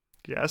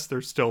 Yes,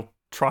 they're still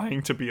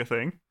trying to be a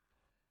thing.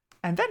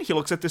 And then he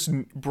looks at this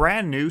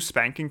brand new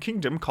spanking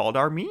kingdom called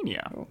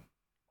Armenia. Oh.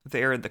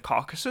 They're in the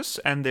Caucasus,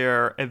 and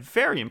they're a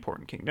very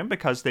important kingdom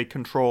because they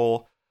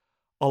control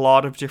a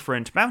lot of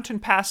different mountain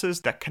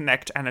passes that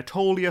connect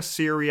Anatolia,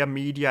 Syria,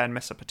 Media, and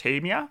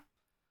Mesopotamia.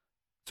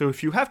 So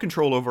if you have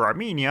control over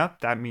Armenia,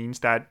 that means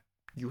that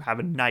you have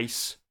a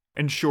nice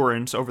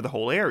insurance over the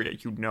whole area.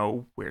 You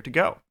know where to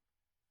go.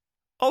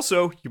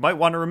 Also, you might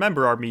want to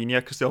remember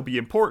Armenia because they'll be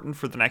important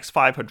for the next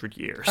 500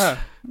 years.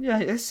 Yeah,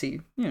 I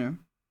see.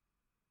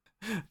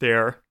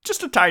 They're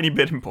just a tiny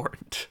bit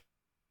important.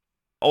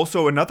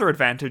 Also, another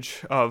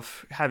advantage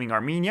of having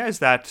Armenia is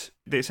that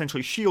they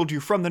essentially shield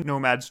you from the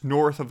nomads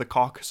north of the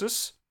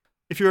Caucasus.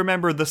 If you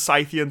remember, the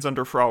Scythians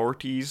under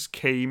Phraates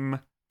came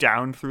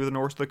down through the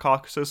north of the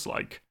Caucasus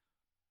like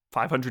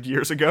 500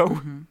 years ago.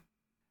 Mm-hmm.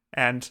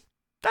 And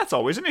that's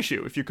always an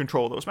issue. If you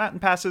control those mountain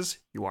passes,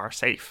 you are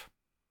safe.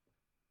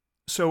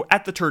 So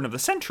at the turn of the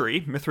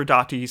century,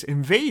 Mithridates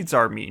invades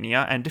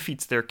Armenia and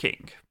defeats their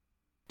king.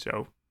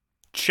 So,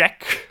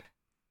 check.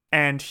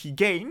 And he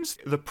gains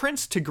the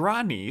Prince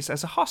Tigranes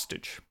as a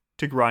hostage.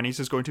 Tigranes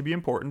is going to be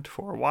important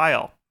for a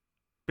while.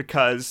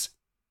 Because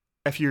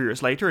a few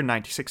years later, in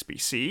 96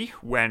 BC,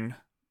 when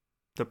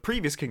the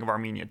previous king of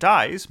Armenia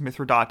dies,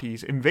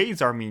 Mithridates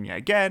invades Armenia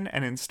again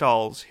and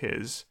installs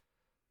his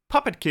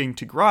puppet king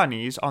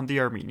Tigranes on the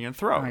Armenian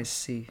throne. I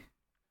see.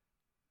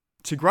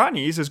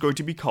 Tigranes is going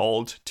to be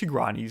called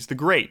Mithridates the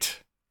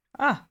Great.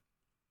 Ah,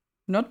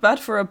 not bad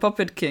for a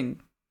puppet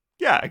king.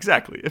 Yeah,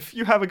 exactly. If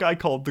you have a guy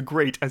called the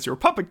Great as your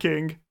puppet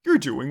king, you're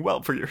doing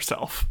well for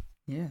yourself.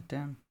 Yeah,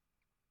 damn.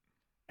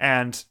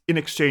 And in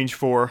exchange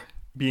for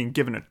being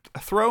given a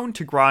throne,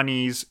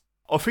 Tigranes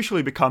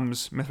officially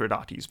becomes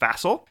Mithridates'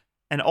 vassal,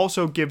 and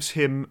also gives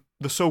him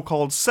the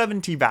so-called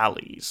 70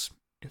 Valleys.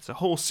 It's a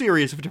whole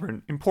series of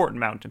different important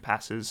mountain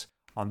passes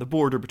on the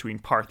border between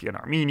Parthia and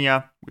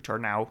Armenia, which are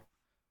now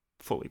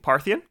fully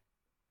Parthian.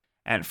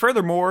 And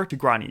furthermore,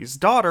 Tigranes'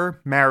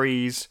 daughter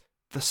marries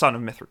the son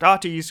of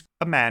Mithridates,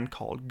 a man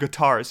called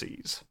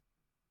Gotarzes,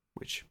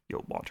 which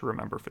you'll want to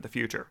remember for the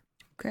future.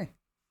 Okay,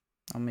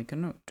 I'll make a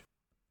note.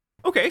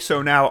 Okay,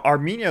 so now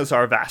Armenia is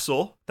our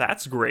vassal.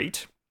 That's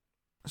great.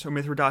 So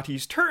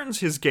Mithridates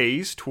turns his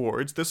gaze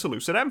towards the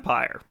Seleucid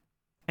Empire.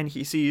 And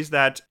he sees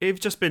that they've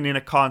just been in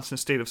a constant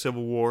state of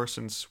civil war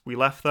since we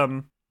left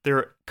them.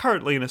 They're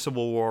currently in a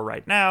civil war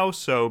right now,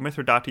 so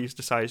Mithridates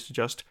decides to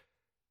just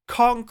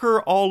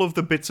conquer all of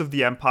the bits of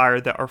the empire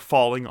that are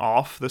falling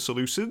off the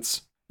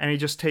Seleucids, and he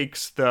just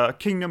takes the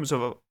kingdoms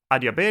of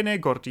Adiabene,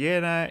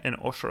 Gordiene, and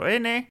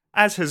Osroene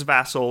as his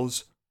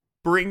vassals,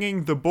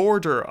 bringing the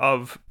border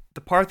of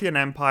the Parthian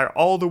Empire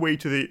all the way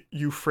to the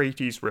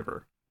Euphrates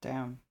River.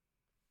 Damn.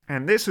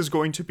 And this is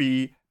going to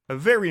be a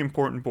very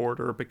important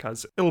border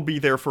because it'll be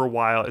there for a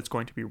while. It's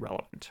going to be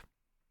relevant.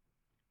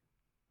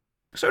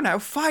 So now,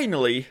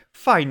 finally,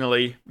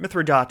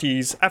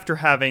 Mithridates, after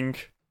having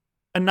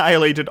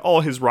annihilated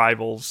all his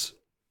rivals,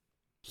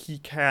 he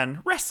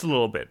can rest a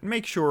little bit and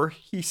make sure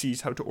he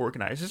sees how to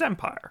organize his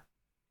empire.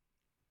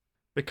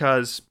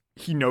 Because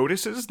he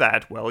notices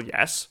that, well,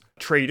 yes,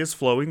 trade is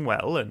flowing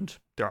well and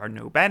there are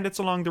no bandits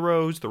along the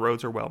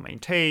roads are well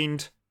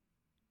maintained,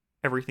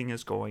 everything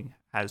is going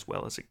as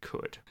well as it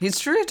could. He's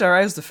truly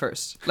Darius the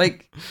First.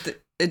 Like,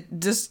 it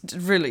just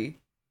really,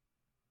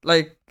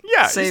 like,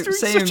 yeah, he's doing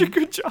such a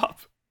good job.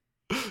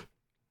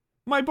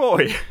 My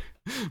boy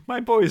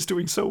is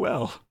doing so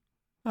well.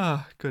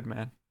 Ah, good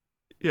man.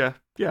 Yeah,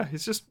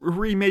 he's just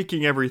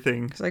remaking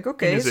everything. It's like,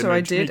 okay, so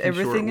I did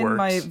everything in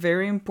my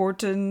very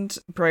important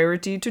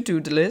priority to-do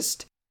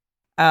list,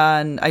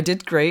 and I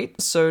did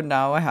great, so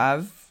now I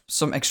have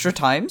some extra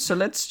time, so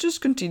let's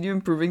just continue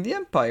improving the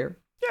empire.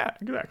 Yeah,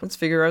 exactly. Let's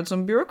figure out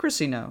some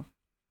bureaucracy now.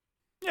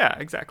 Yeah,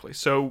 exactly.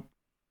 So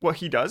what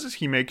he does is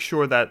he makes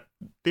sure that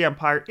the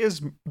empire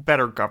is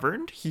better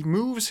governed. He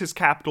moves his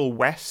capital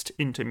west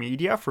into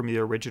Media from the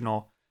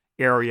original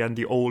area in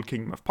the old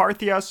kingdom of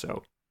Parthia,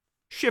 so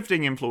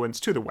shifting influence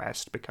to the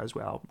west because,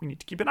 well, we need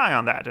to keep an eye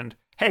on that. And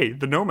hey,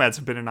 the nomads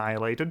have been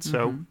annihilated,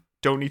 so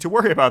don't need to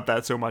worry about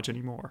that so much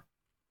anymore.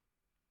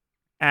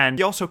 And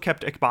he also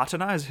kept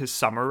Ecbatana as his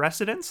summer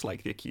residence,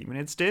 like the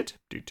Achaemenids did,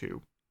 due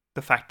to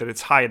the fact that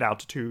it's high in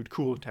altitude,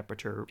 cool in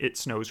temperature, it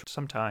snows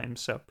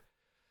sometimes, so,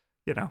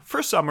 you know,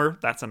 for summer,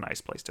 that's a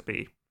nice place to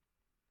be.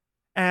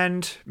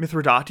 And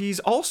Mithridates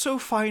also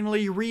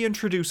finally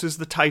reintroduces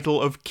the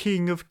title of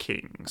King of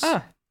Kings.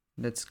 Ah,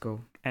 let's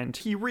go. And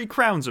he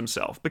recrowns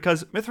himself,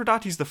 because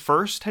Mithridates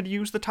I had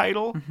used the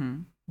title,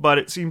 but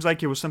it seems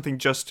like it was something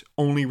just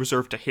only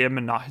reserved to him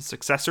and not his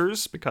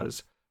successors,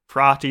 because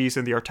Phraates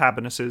and the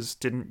Artabanuses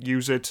didn't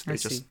use it.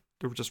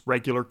 They were just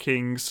regular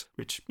kings,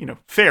 which, you know,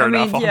 fair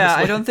enough. Yeah,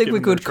 I don't think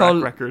we could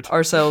call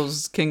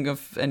ourselves king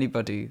of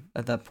anybody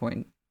at that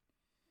point.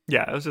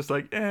 Yeah, it was just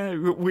like,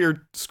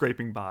 we're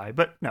scraping by.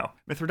 But no,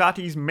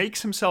 Mithridates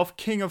makes himself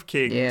king of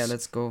kings. Yeah,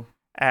 let's go.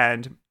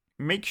 And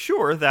make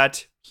sure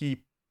that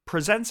he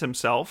presents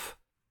himself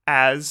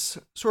as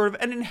sort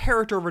of an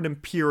inheritor of an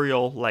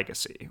imperial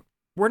legacy.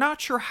 We're not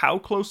sure how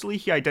closely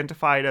he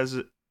identified as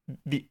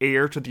the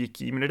heir to the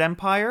Achaemenid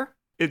Empire.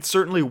 It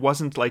certainly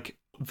wasn't like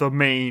the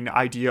main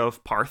idea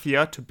of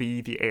Parthia to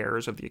be the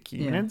heirs of the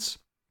Achaemenids.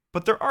 Yeah.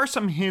 But there are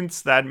some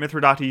hints that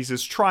Mithridates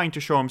is trying to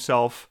show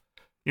himself,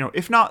 you know,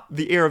 if not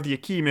the heir of the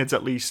Achaemenids,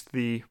 at least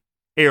the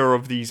heir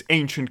of these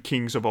ancient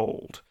kings of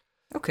old.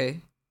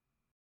 Okay.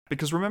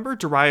 Because remember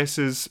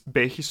Darius's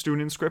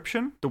Behistun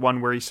inscription? The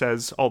one where he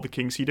says all the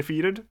kings he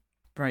defeated?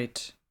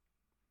 Right.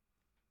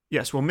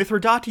 Yes, well,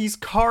 Mithridates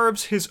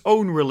carves his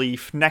own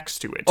relief next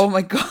to it. Oh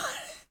my god.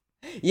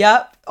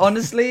 Yeah,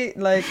 honestly,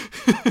 like,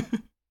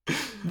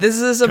 this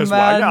is a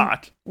man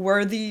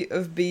worthy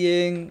of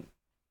being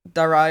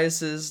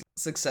Darius's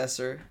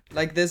successor.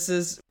 Like, this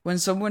is when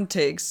someone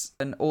takes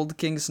an old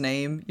king's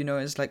name, you know,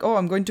 it's like, oh,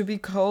 I'm going to be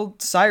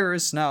called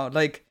Cyrus now.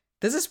 Like,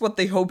 this is what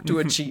they hope to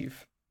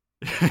achieve.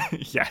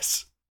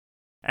 Yes.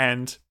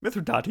 And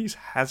Mithridates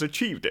has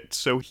achieved it.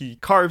 So he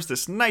carves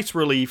this nice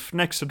relief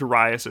next to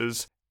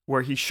Darius's,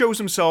 where he shows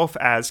himself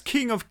as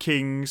King of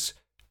Kings,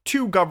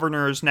 2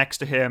 governors next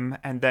to him,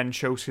 and then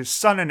shows his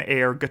son and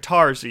heir,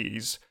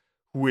 Gatarzes,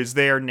 who is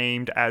there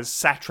named as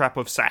Satrap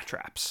of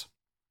Satraps.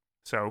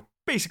 So,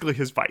 basically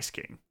his vice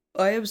king.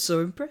 I am so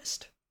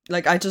impressed.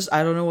 Like, I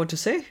don't know what to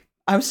say.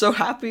 I'm so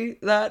happy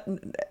that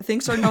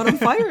things are not on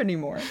fire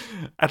anymore.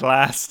 At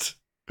last.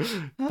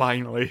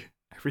 Finally.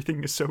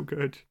 Everything is so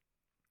good.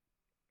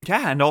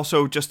 Yeah, and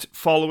also just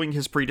following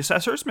his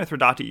predecessors,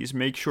 Mithridates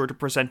makes sure to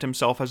present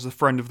himself as the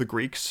friend of the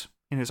Greeks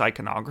in his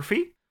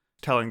iconography,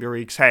 telling the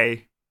Greeks,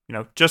 hey, you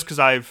know, just because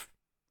I've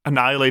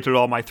annihilated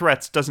all my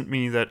threats doesn't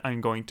mean that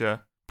I'm going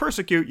to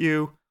persecute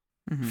you.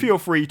 Feel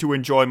free to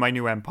enjoy my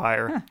new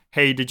empire. Huh.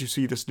 Hey, did you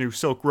see this new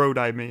Silk Road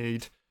I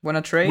made?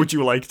 Wanna trade? Would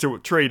you like to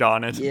trade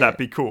on it? Yeah. That'd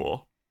be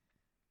cool.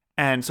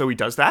 And so he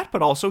does that,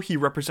 but also he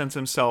represents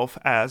himself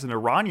as an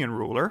Iranian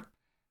ruler.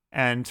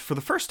 And for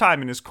the first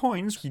time in his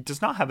coins, he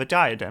does not have a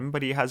diadem,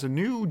 but he has a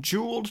new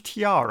jeweled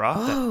tiara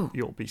that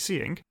you'll be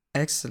seeing.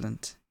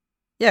 Excellent.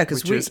 Yeah,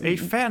 because which is a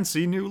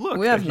fancy new look.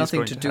 We have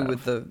nothing to do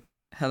with the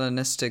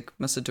Hellenistic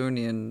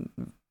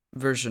Macedonian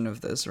version of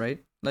this,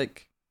 right?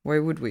 Like, why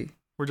would we?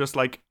 We're just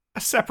like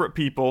a separate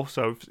people,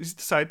 so he's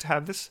decided to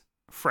have this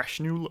fresh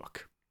new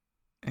look.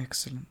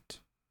 Excellent.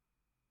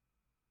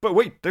 But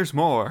wait, there's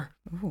more.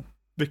 Ooh.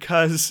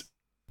 Because,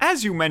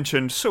 as you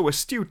mentioned so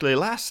astutely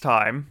last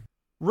time,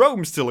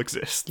 Rome still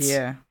exists.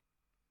 Yeah.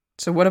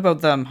 So what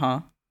about them,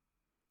 huh?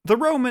 the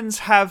Romans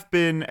have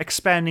been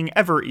expanding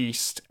ever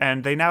east,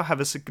 and they now have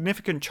a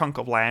significant chunk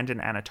of land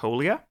in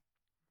Anatolia.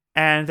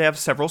 And they have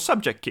several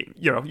subject kings.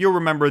 You'll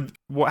remember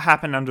what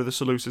happened under the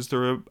Seleucids. There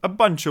were a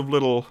bunch of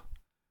little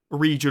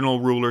regional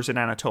rulers in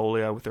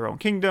Anatolia with their own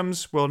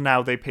kingdoms. Well,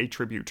 now they pay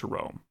tribute to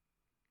Rome.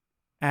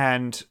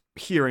 And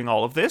hearing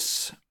all of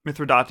this,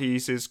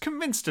 Mithridates is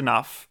convinced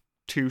enough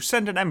to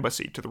send an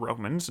embassy to the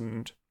Romans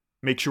and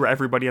make sure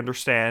everybody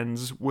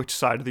understands which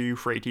side of the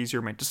Euphrates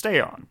you're meant to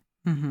stay on.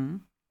 Mm-hmm.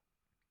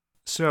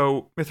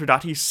 So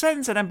Mithridates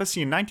sends an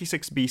embassy in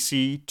 96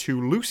 BC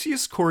to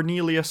Lucius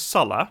Cornelius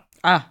Sulla.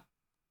 Ah,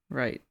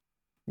 right.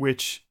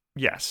 Which,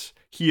 yes,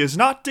 he is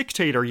not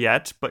dictator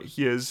yet, but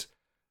he is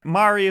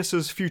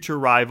Marius's future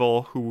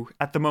rival, who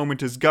at the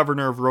moment is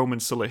governor of Roman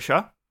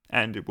Cilicia,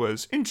 and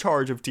was in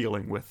charge of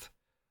dealing with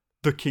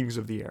the kings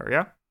of the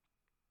area.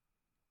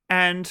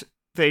 And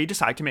they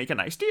decide to make a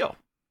nice deal.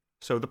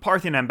 So the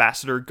Parthian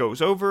ambassador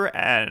goes over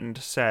and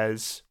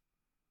says,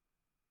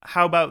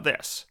 how about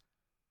this?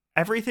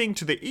 Everything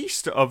to the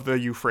east of the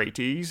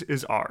Euphrates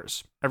is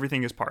ours.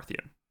 Everything is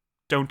Parthian.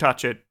 Don't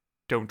touch it.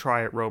 Don't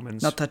try it,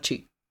 Romans. Not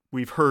touchy.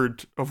 We've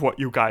heard of what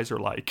you guys are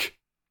like.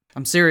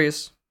 I'm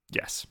serious.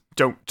 Yes.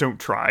 Don't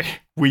try.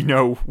 We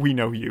know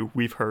you.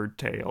 We've heard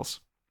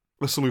tales.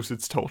 The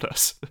Seleucids told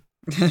us.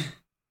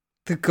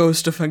 The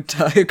ghost of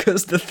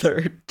Antiochus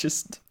III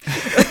just...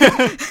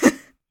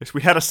 Yes,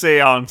 we had a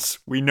seance.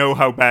 We know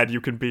how bad you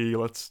can be.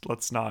 Let's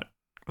not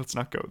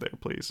go there,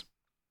 please.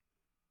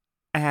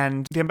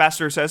 And the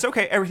ambassador says,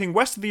 okay, everything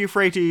west of the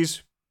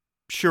Euphrates,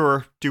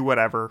 sure, do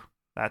whatever.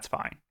 That's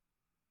fine.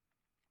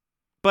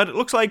 But it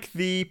looks like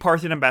the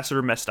Parthian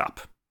ambassador messed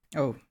up.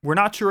 Oh. We're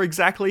not sure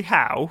exactly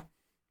how.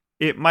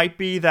 It might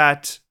be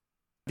that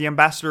the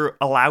ambassador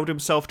allowed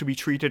himself to be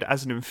treated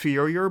as an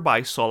inferior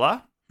by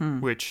Sulla,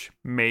 which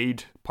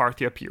made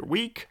Parthia appear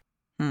weak.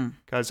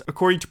 Because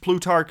according to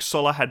Plutarch,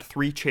 Sulla had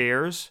 3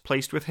 chairs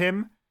placed with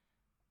him,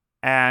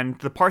 and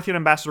the Parthian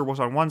ambassador was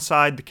on one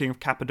side, the king of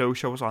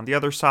Cappadocia was on the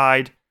other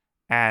side,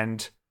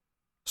 and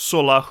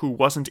Sulla, who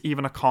wasn't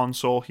even a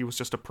consul, he was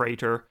just a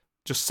praetor,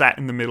 just sat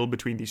in the middle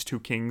between these 2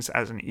 kings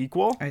as an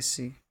equal. I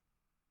see.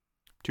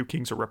 2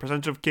 kings are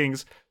representative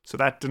kings, so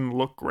that didn't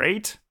look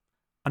great.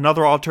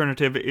 Another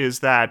alternative is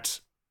that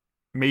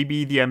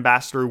maybe the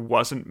ambassador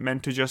wasn't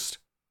meant to just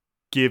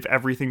give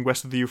everything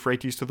west of the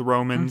Euphrates to the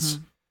Romans.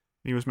 Mm-hmm.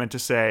 He was meant to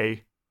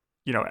say,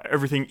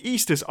 everything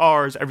east is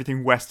ours,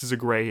 everything west is a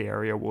gray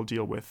area we'll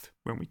deal with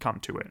when we come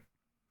to it.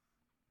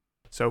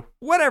 So,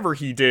 whatever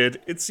he did,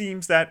 it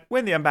seems that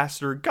when the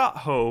ambassador got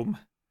home,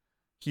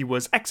 he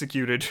was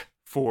executed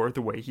for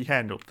the way he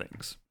handled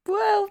things.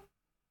 Well,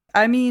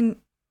 I mean,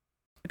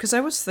 because I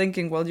was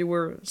thinking while you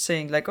were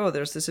saying,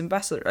 there's this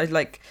ambassador,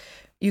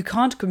 you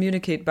can't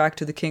communicate back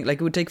to the king.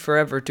 It would take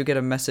forever to get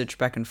a message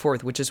back and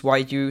forth, which is why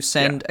you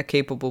send a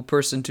capable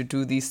person to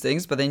do these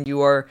things, but then you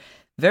are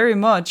very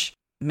much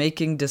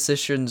making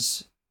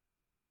decisions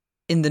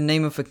in the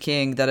name of a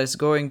king that is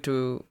going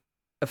to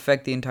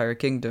affect the entire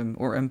kingdom,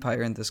 or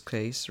empire in this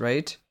case,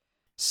 right?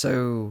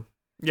 So,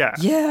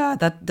 yeah,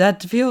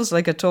 that feels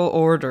like a tall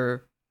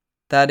order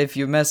that if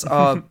you mess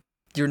up,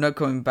 you're not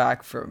going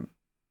back from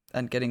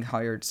and getting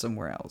hired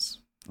somewhere else.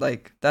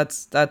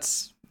 That's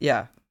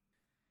yeah.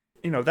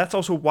 That's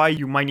also why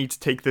you might need to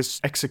take this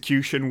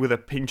execution with a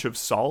pinch of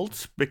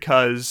salt,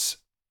 because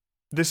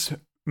this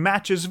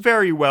matches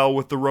very well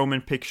with the Roman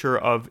picture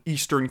of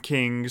Eastern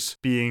kings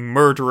being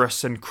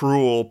murderous and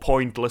cruel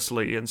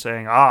pointlessly and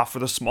saying, for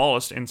the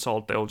smallest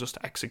insult, they'll just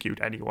execute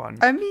anyone.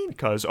 I mean...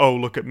 Because,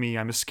 look at me,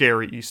 I'm a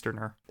scary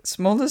Easterner.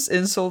 Smallest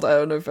insult, I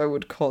don't know if I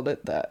would call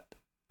it that.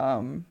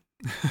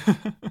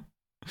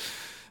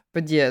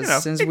 But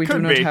yes, since we do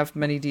not have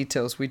many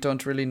details, we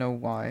don't really know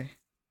why.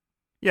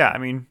 Yeah, I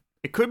mean,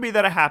 it could be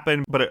that it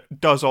happened, but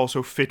it does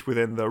also fit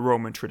within the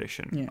Roman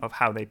tradition of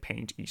how they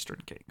paint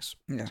Eastern kings.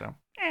 Yeah. So,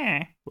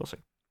 we'll see.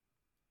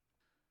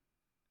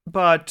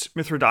 But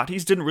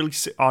Mithridates didn't really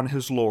sit on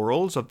his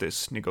laurels of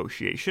this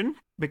negotiation,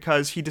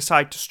 because he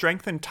decided to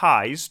strengthen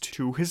ties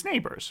to his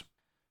neighbors.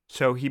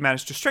 So he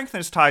managed to strengthen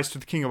his ties to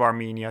the king of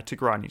Armenia,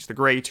 Mithridates the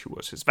Great, who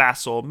was his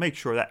vassal, make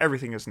sure that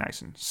everything is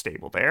nice and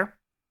stable there.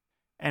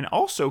 And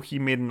also he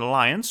made an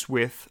alliance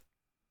with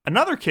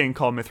another king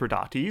called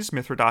Mithridates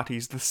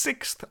VI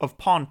of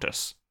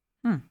Pontus,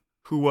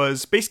 who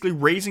was basically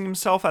raising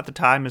himself at the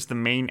time as the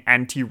main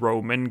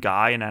anti-Roman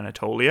guy in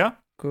Anatolia.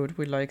 Good,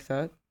 we like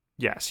that.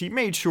 Yes, he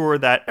made sure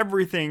that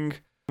everything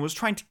was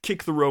trying to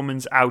kick the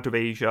Romans out of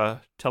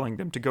Asia, telling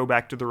them to go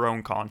back to their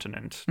own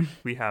continent.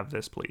 We have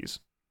this, please.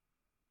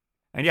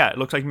 And yeah, it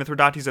looks like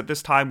Mithridates at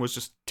this time was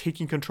just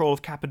taking control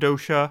of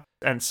Cappadocia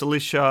and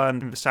Cilicia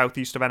and the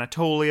southeast of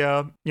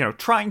Anatolia,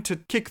 trying to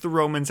kick the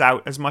Romans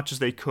out as much as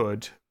they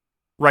could,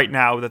 right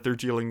now that they're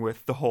dealing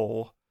with the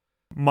whole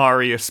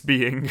Marius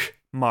being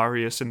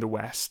Marius in the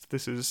West.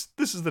 This is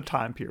the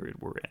time period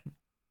we're in.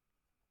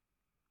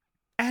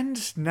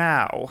 And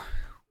now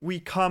we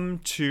come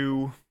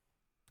to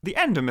the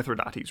end of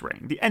Mithridates'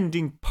 reign, the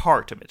ending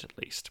part of it at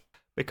least,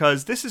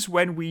 because this is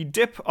when we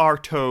dip our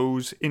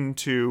toes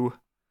into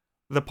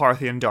the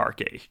Parthian Dark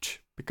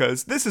Age,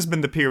 because this has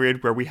been the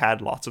period where we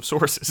had lots of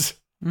sources.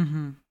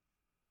 Mm-hmm.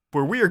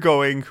 Where we are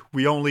going,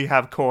 we only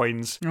have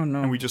coins, Oh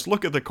no. and we just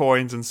look at the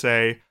coins and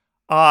say,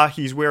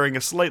 he's wearing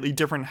a slightly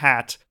different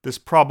hat. This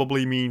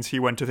probably means he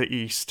went to the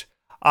east.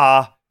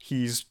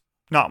 He's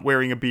not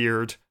wearing a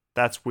beard.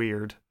 That's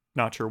weird.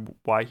 Not sure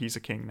why he's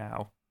a king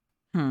now.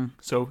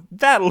 So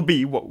that'll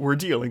be what we're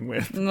dealing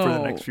with for the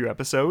next few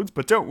episodes.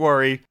 But don't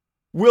worry,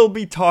 we'll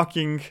be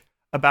talking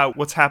about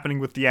what's happening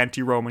with the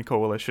anti-Roman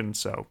coalition,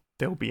 so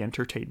there'll be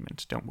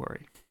entertainment. Don't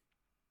worry.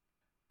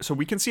 So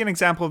we can see an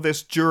example of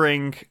this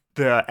during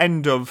the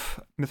end of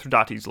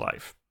Mithridates'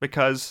 life,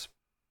 because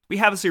we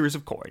have a series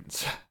of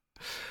coins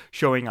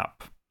showing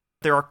up.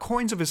 There are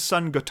coins of his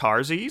son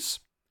Gotarzes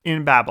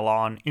in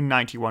Babylon in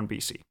 91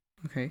 BC.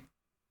 Okay.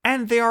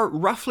 And they are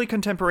roughly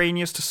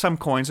contemporaneous to some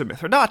coins of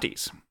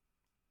Mithridates.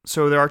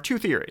 So there are two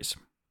theories.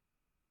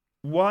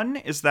 One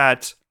is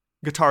that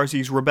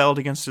Gotarzes rebelled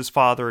against his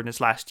father in his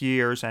last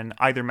years and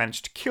either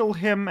managed to kill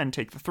him and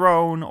take the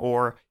throne,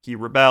 or he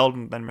rebelled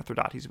and then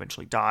Mithridates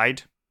eventually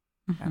died,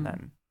 and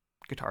then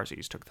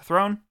Gotarzes took the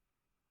throne.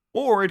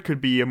 Or it could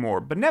be a more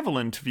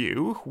benevolent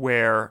view,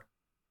 where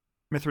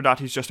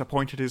Mithridates just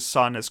appointed his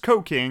son as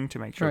co-king to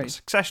make sure the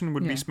succession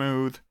would be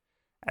smooth,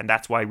 and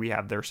that's why we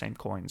have their same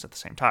coins at the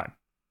same time.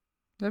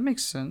 That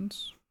makes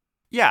sense.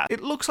 Yeah,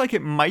 it looks like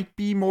it might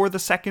be more the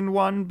second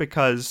one,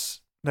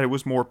 because that it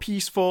was more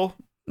peaceful.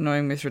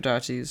 Knowing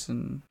Mithridates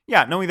and...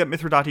 Yeah, knowing that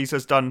Mithridates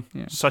has done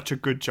such a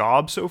good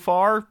job so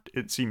far,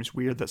 it seems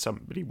weird that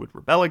somebody would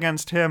rebel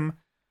against him.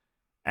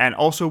 And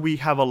also we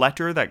have a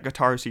letter that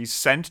Gotarzes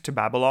sent to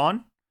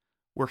Babylon,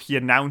 where he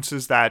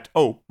announces that,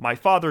 my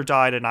father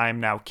died and I am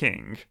now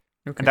king.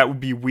 Okay. And that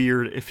would be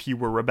weird if he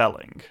were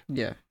rebelling.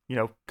 Yeah.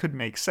 Could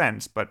make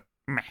sense, but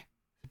a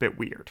bit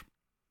weird.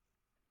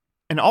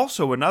 And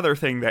also another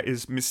thing that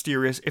is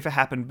mysterious, if it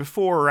happened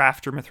before or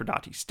after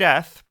Mithridates'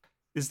 death,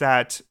 is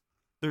that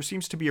there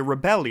seems to be a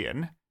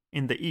rebellion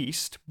in the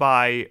east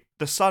by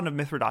the son of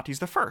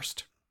Mithridates I,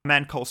 a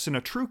man called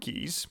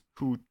Sinatrukes,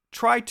 who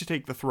tried to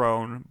take the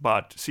throne,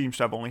 but seems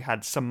to have only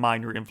had some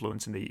minor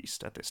influence in the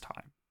east at this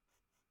time.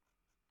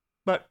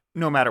 But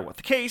no matter what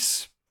the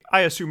case,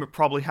 I assume it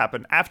probably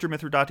happened after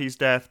Mithridates'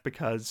 death,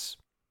 because,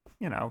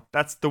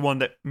 that's the one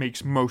that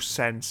makes most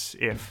sense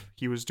if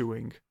he was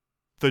doing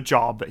the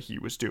job that he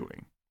was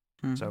doing.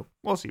 So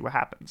we'll see what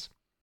happens.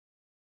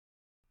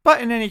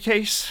 But in any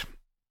case,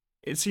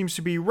 it seems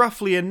to be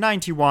roughly in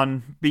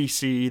 91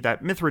 BC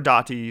that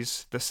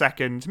Mithridates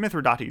II,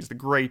 Mithridates the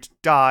Great,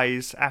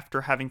 dies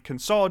after having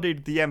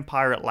consolidated the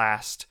empire at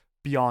last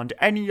beyond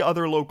any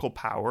other local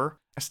power,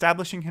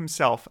 establishing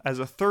himself as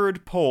a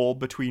third pole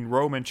between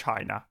Rome and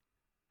China,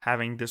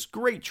 having this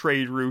great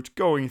trade route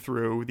going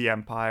through the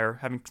empire,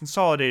 having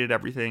consolidated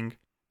everything.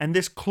 And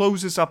this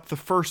closes up the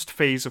first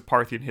phase of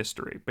Parthian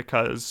history,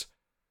 because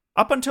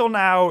up until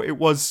now, it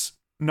was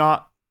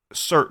not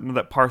certain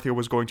that Parthia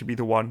was going to be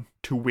the one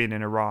to win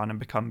in Iran and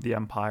become the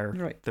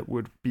empire that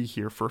would be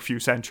here for a few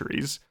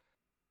centuries.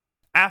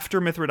 After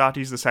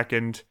Mithridates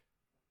II,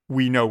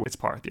 we know it's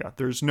Parthia.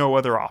 There's no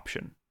other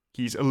option.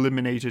 He's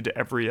eliminated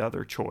every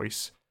other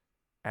choice,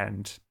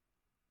 and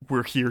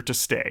we're here to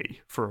stay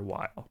for a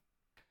while.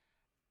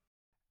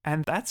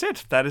 And that's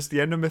it. That is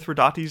the end of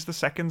Mithridates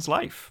II's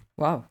life.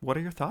 Wow. What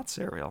are your thoughts,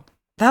 Ariel?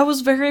 That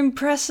was very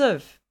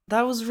impressive.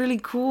 That was really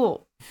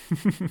cool.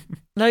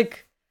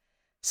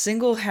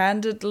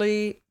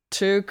 Single-handedly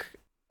took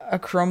a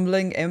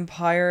crumbling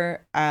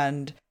empire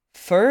and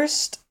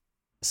first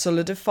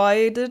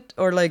solidified it,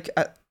 or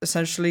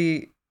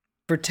essentially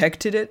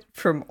protected it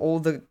from all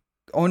the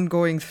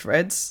ongoing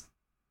threats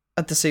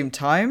at the same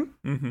time.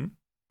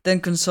 Then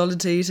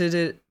consolidated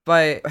it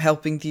by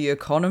helping the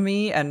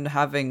economy and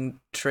having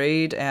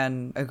trade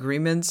and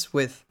agreements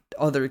with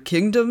other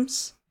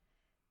kingdoms.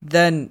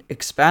 Then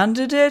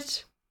expanded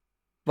it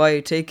by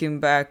taking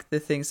back the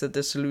things that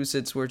the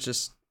Seleucids were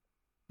just,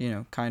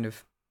 kind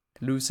of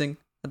losing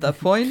at that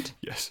point.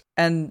 Yes.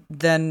 And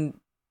then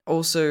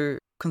also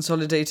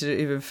consolidated it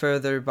even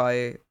further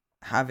by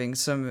having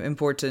some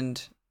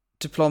important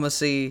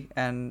diplomacy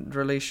and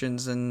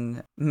relations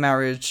and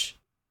marriage.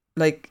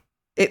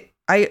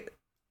 I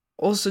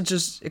also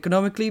just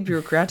economically,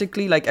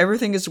 bureaucratically,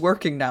 everything is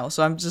working now.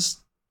 So I'm just,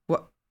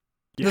 what?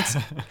 Yeah.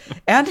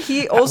 And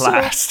he also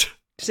At last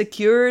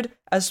secured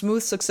a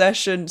smooth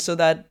succession so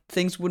that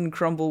things wouldn't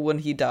crumble when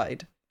he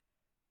died.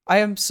 I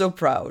am so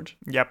proud.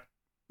 Yep.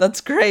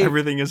 That's great.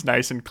 Everything is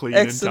nice and clean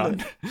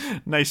Excellent. and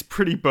done. Nice,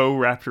 pretty bow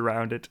wrapped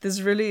around it.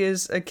 This really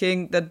is a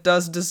king that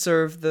does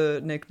deserve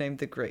the nickname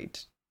the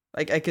Great.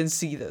 I can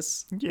see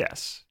this.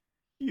 Yes.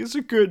 He is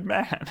a good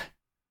man.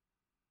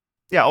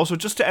 Yeah, also,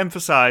 just to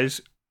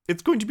emphasize,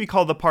 it's going to be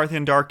called the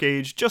Parthian Dark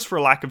Age just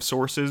for lack of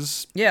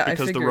sources. Yeah,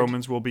 because I the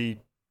Romans will be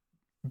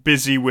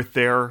busy with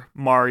their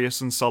Marius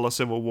and Sulla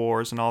civil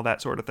wars and all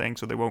that sort of thing,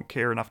 so they won't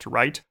care enough to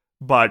write.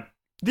 But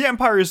the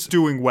empire is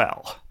doing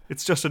well.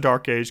 It's just a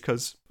dark age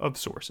because of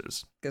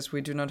sources. Guess we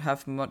do not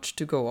have much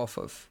to go off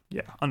of.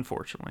 Yeah,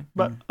 unfortunately.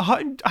 But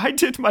I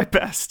did my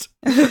best.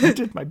 I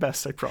did my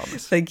best, I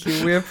promise. Thank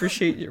you. We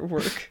appreciate your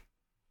work.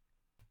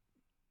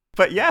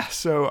 But yeah,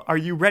 so are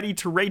you ready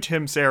to rate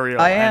him, Serial?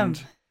 I am.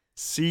 And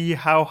see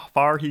how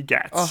far he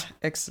gets. Oh,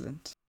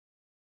 excellent.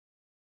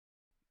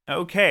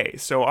 Okay,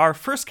 so our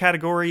first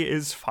category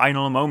is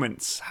final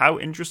moments. How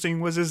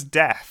interesting was his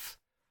death?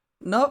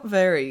 Not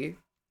very.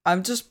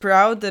 I'm just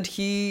proud that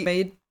he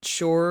made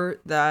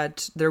sure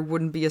that there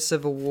wouldn't be a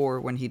civil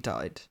war when he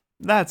died.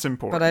 That's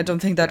important. But I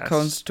don't think that yes.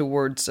 counts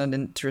towards an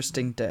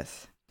interesting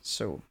death.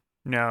 So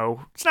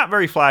No, it's not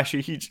very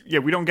flashy.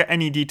 We don't get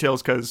any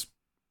details because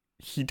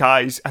he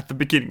dies at the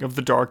beginning of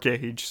the Dark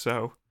Age,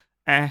 so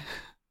he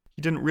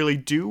didn't really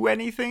do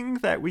anything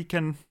that we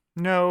can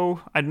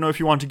know. I don't know if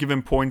you want to give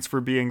him points for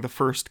being the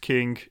first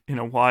king in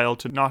a while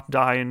to not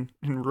die in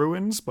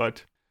ruins,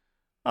 but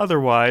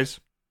otherwise,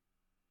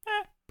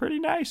 pretty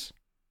nice.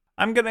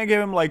 I'm gonna give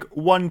him like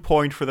 1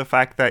 point for the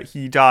fact that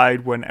he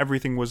died when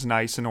everything was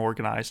nice and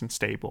organized and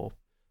stable.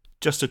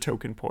 Just a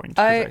token point.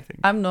 I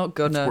think I'm not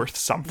gonna. It's worth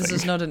something. This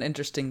is not an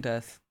interesting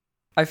death.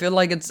 I feel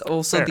like it's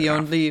also Fair the enough.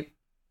 only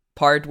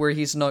part where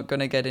he's not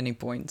gonna get any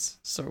points.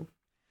 So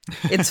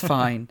it's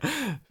fine.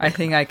 I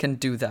think I can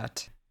do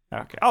that.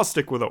 Okay, I'll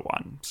stick with a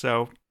 1.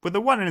 So, with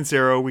a 1 and a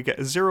 0, we get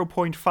a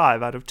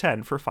 0.5 out of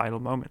 10 for final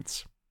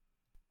moments.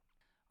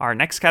 Our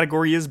next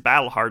category is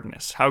battle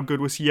hardness. How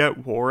good was he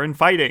at war and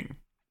fighting?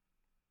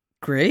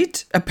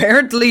 Great.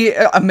 Apparently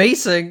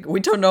amazing. We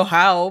don't know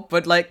how,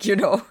 but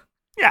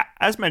Yeah,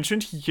 as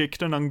mentioned, he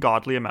kicked an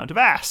ungodly amount of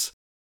ass.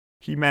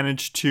 He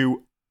managed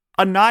to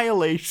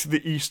annihilate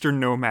the Eastern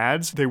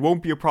nomads. They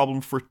won't be a problem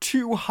for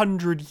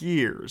 200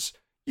 years.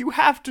 You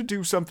have to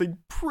do something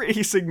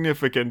pretty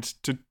significant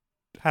to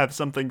have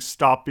something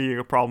stop being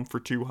a problem for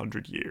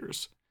 200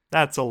 years.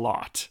 That's a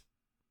lot.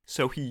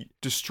 So he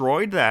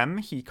destroyed them,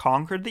 he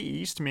conquered the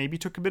East, maybe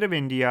took a bit of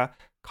India,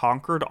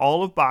 conquered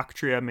all of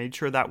Bactria, made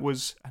sure that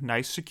was a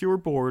nice secure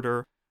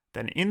border.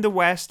 Then in the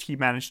West, he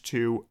managed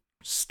to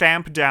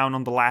stamp down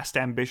on the last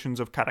ambitions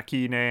of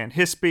Karakine and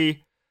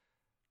Hispi,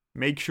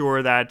 make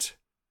sure that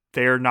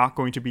they're not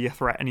going to be a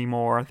threat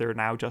anymore. They're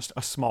now just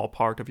a small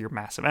part of your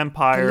massive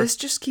empire. Let's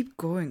just keep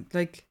going.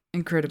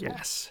 Incredible.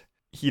 Yes.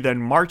 He then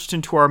marched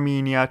into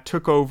Armenia,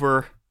 took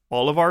over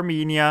all of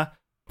Armenia,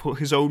 put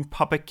his own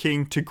puppet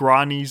king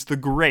Tigranes the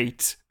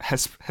Great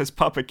as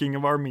puppet king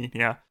of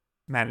Armenia,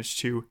 managed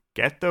to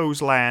get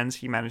those lands.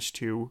 He managed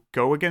to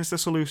go against the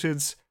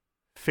Seleucids,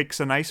 fix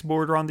a nice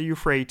border on the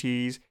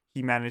Euphrates.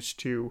 He managed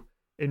to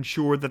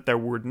ensure that there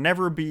would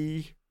never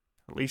be,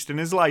 at least in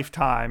his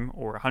lifetime,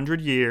 or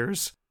 100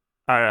 years,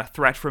 a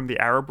threat from the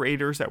Arab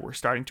raiders that were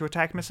starting to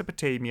attack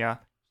Mesopotamia.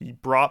 He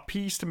brought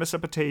peace to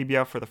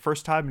Mesopotamia for the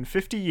first time in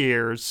 50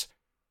 years.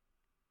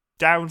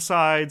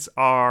 Downsides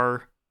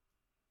are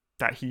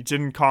that he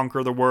didn't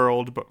conquer the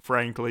world, but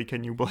frankly,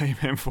 can you blame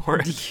him for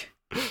it?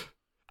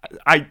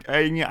 I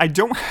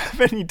don't have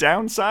any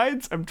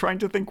downsides. I'm trying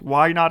to think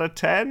why not a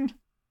 10?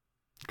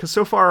 Because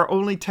so far,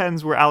 only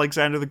 10s were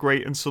Alexander the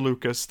Great and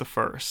Seleucus the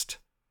First.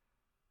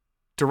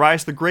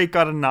 Darius the Great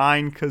got a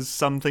 9 because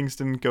some things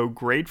didn't go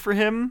great for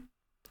him.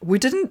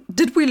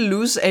 Did we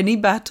lose any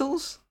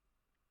battles?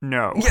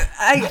 No,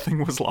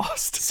 nothing was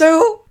lost.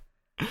 So?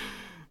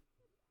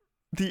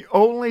 The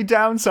only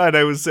downside,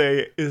 I would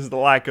say, is the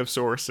lack of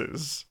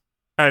sources.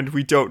 And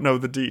we don't know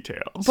the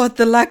details. But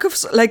the lack of,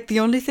 the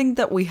only thing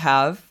that we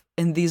have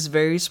in these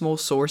very small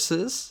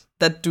sources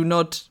that do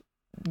not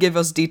give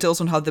us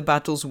details on how the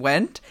battles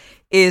went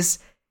is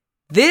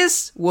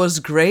this was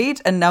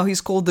great, and now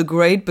he's called the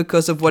Great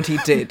because of what he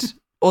did.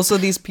 Also,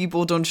 these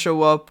people don't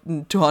show up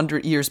in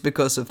 200 years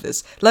because of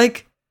this.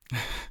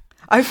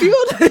 I feel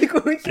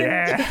like we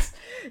can,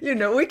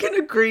 we can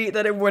agree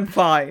that it went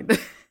fine.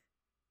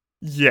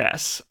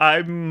 Yes,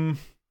 I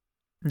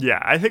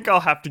think I'll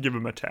have to give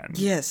him a 10.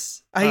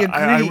 Yes, I agree.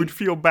 I would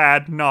feel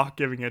bad not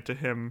giving it to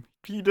him.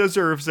 He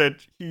deserves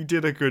it. He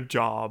did a good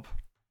job,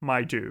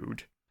 my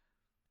dude.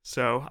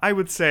 So, I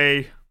would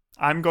say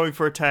I'm going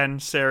for a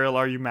 10. Serial,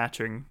 are you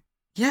matching?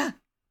 Yeah.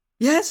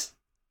 Yes.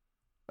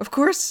 Of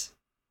course.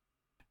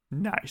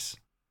 Nice.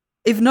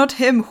 If not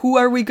him, who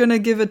are we gonna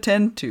give a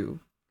 10 to?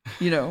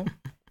 Yeah.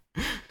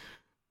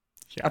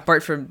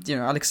 Apart from,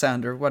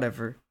 Alexander,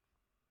 whatever.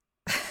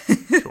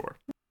 Sure.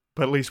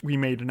 But at least we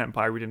made an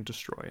empire, we didn't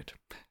destroy it.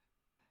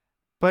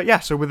 But yeah,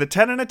 so with a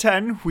 10 and a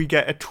 10, we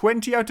get a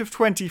 20 out of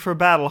 20 for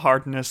battle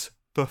hardness,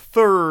 the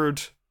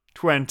third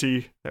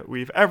 20 that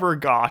we've ever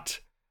got,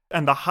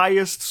 and the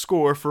highest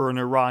score for an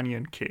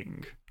Iranian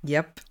king.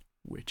 Yep.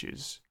 Which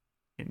is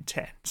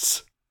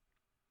intense.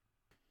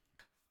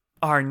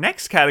 Our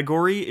next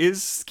category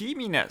is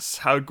scheminess.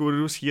 How good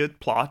was he at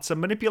plots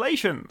and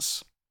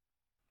manipulations?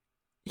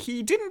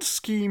 He didn't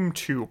scheme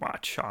too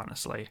much,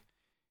 honestly.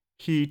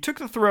 He took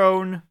the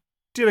throne,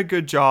 did a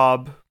good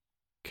job,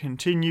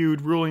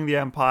 continued ruling the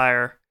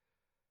empire.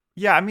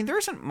 Yeah, there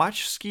isn't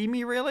much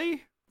scheming,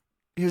 really.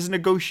 His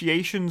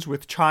negotiations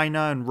with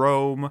China and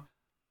Rome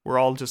were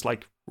all just,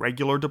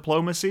 regular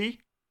diplomacy.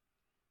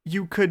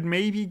 You could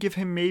maybe give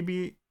him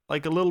a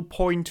little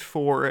point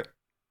for,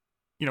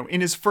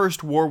 in his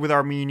first war with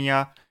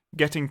Armenia,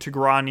 getting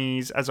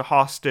Tigranes as a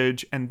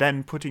hostage and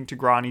then putting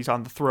Tigranes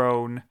on the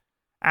throne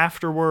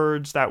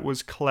afterwards that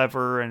was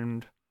clever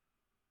and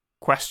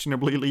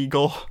questionably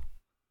legal.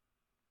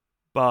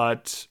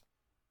 But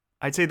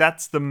I'd say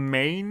that's the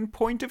main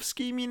point of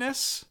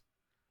scheminess.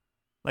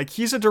 Like,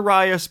 he's a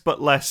Darius,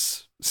 but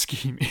less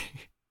schemy.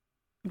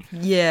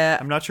 Yeah.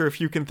 I'm not sure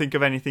if you can think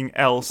of anything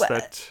else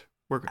that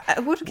I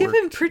would give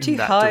him pretty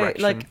high.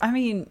 Direction. Like, I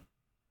mean,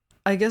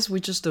 I guess we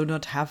just do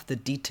not have the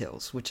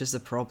details, which is the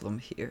problem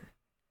here.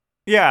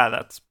 Yeah,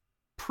 that's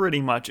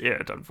pretty much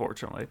it,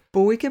 unfortunately.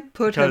 But we could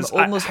put him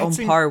almost on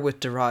par with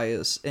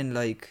Darius in,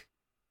 like,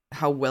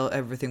 how well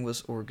everything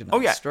was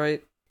organized,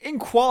 right? In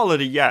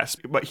quality, yes,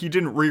 but he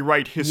didn't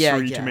rewrite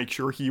history to make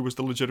sure he was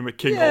the legitimate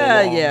king all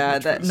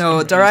along.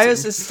 No,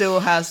 Darius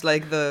still has,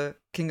 like, the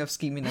king of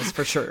scheminess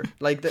for sure.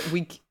 Like, that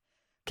we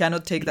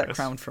cannot take that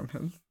crown from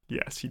him.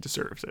 Yes, he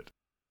deserves it.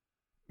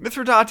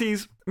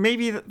 Mithridates,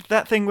 maybe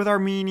that thing with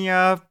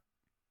Armenia,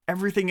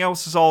 everything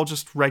else is all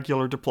just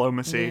regular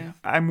diplomacy. Yeah.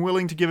 I'm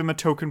willing to give him a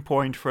token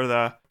point for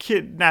the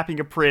kidnapping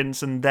a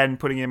prince and then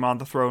putting him on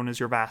the throne as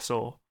your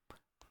vassal.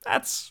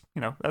 That's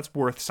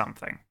worth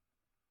something.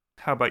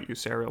 How about you,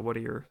 Sarah? What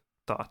are your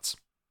thoughts?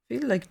 I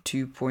feel like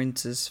 2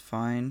 points is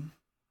fine.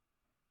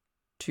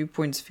 2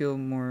 points feel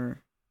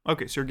more...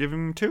 Okay, so you're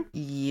giving him 2?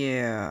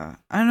 Yeah.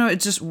 I don't know,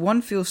 it's just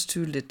 1 feels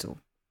too little.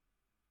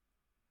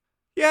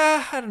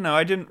 Yeah, I don't know.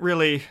 I didn't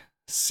really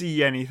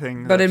see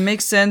anything. But it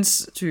makes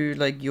sense to,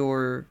 like,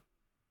 your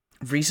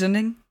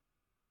reasoning.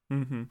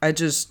 Mm-hmm.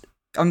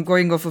 I'm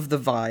going off of the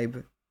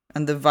vibe.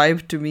 And the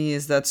vibe to me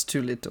is that's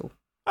too little.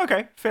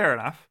 Okay, fair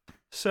enough.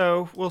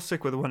 So we'll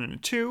stick with a 1 and a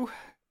 2,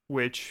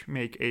 which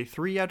make a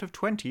 3 out of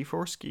 20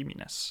 for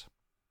scheminess.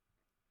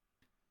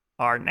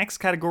 Our next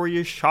category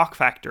is shock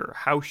factor.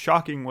 How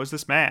shocking was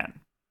this man?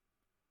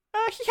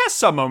 He has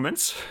some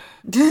moments.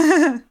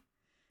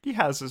 He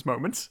has his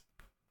moments.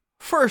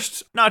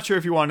 First, not sure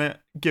if you want to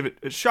give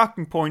it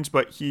shocking points,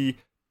 but he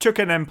took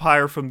an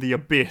empire from the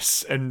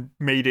abyss and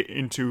made it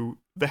into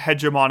the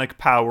hegemonic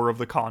power of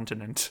the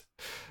continent.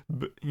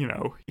 But,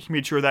 he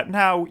made sure that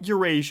now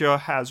Eurasia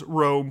has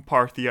Rome,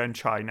 Parthia, and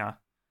China.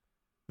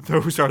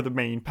 Those are the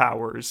main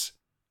powers.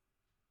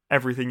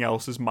 Everything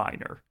else is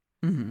minor.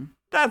 Mm-hmm.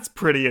 That's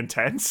pretty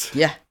intense.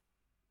 Yeah.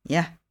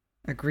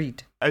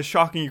 Agreed. As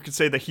shocking, you could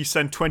say that he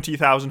sent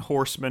 20,000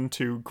 horsemen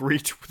to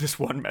greet this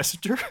one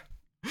messenger.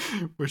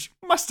 Which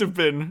must have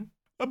been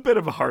a bit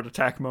of a heart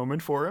attack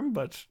moment for him,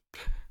 but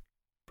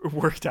it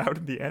worked out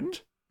in the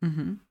end.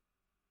 Mm-hmm.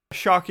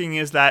 Shocking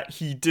is that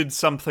he did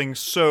something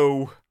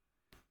so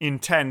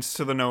intense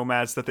to the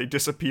nomads that they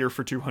disappear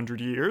for 200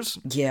 years.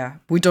 Yeah,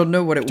 we don't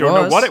know what it was.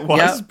 Don't know what it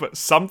was, but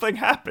something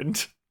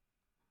happened.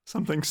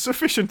 Something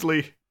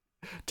sufficiently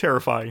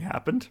terrifying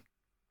happened.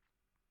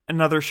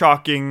 Another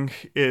shocking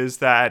is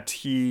that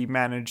he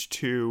managed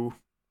to...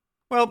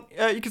 Well,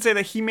 you could say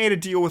that he made a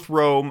deal with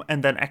Rome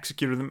and then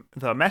executed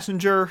the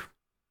messenger,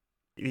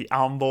 the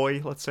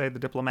envoy, let's say, the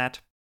diplomat,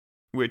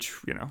 which,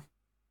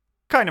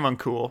 kind of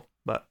uncool,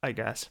 but I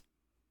guess.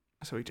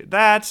 So he did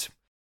that.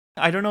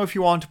 I don't know if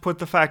you want to put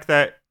the fact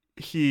that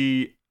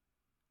he,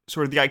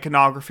 sort of the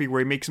iconography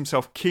where he makes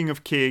himself king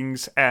of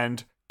kings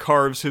and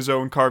carves his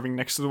own carving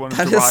next to the one of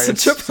Darius. That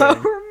is such a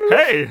power move.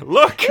 Hey,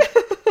 look!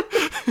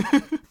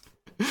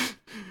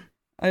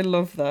 I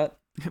love that.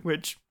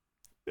 Which,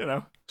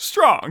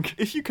 strong.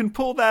 If you can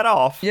pull that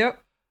off. Yep.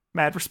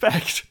 Mad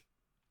respect.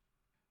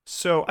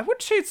 So, I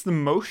wouldn't say it's the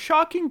most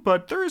shocking,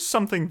 but there is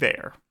something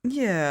there.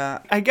 Yeah.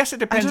 I guess it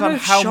depends on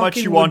how much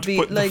you want to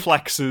put the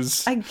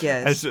flexes. I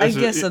guess. A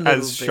little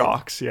as bit.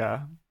 Shocks,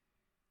 yeah.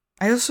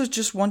 I also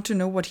just want to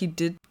know what he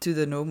did to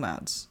the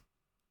nomads.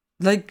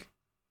 Like,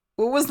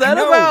 what was that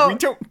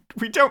about?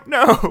 We don't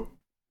know.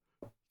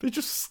 They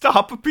just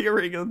stop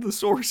appearing in the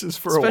sources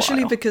for a while.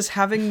 Especially because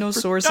having no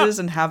sources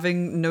and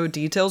having no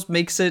details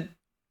makes it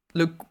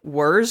look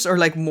worse or,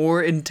 like,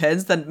 more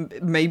intense than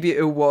maybe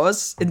it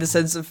was, in the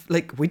sense of,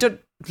 like, we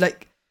don't,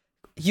 like,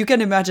 you can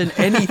imagine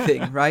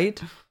anything,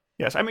 right?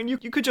 Yes, I mean, you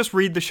could just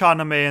read the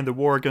Shahnameh and the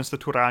war against the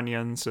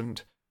Turanians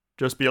and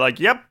just be like,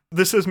 yep,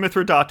 this is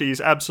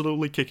Mithridates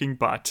absolutely kicking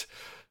butt.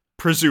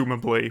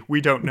 Presumably.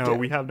 We don't know.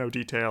 We have no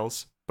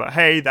details. But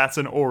hey, that's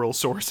an oral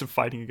source of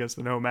fighting against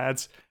the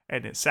nomads,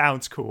 and it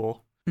sounds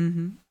cool.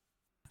 Mm-hmm.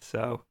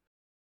 So,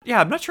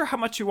 yeah, I'm not sure how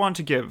much you want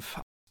to give.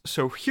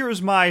 So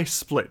here's my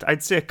split.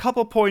 I'd say a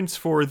couple points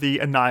for the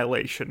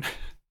annihilation.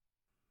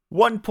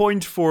 1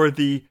 point for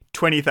the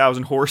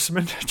 20,000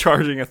 horsemen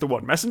charging at the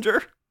one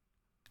messenger.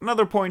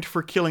 Another point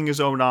for killing his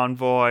own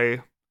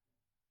envoy.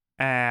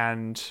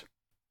 And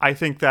I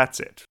think that's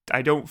it.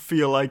 I don't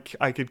feel like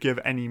I could give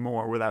any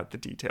more without the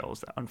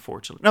details,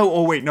 unfortunately.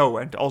 No,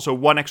 and also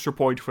 1 extra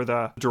point for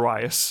the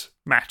Darius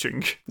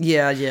matching.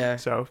 Yeah.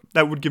 So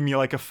that would give me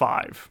like a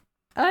 5.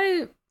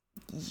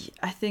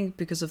 I think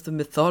because of the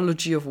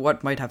mythology of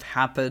what might have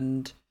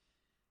happened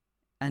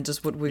and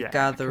just what we've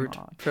gathered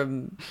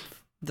from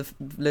the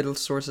little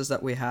sources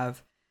that we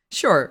have.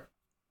 Sure,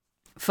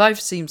 5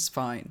 seems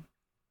fine.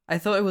 I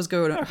thought it was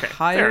going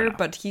higher,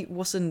 but he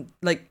wasn't,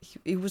 like,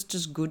 it was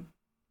just good,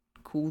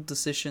 cool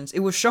decisions. It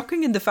was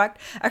shocking in the fact,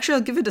 actually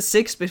I'll give it a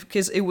 6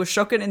 because it was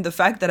shocking in the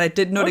fact that I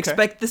did not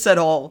expect this at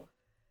all.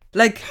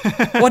 Like,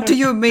 what do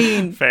you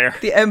mean? Fair.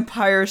 The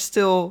empire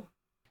still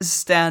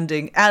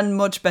standing and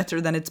much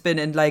better than it's been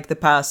in like the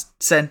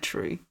past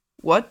century.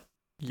 What?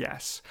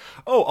 Yes.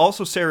 Oh,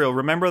 also, Serial,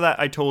 remember that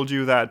I told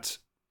you that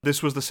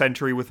this was the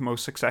century with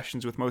most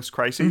successions, with most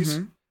crises?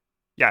 Mm-hmm.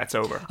 Yeah, it's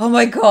over. Oh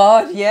my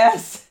god,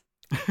 yes!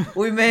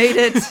 We made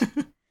it!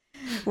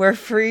 We're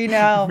free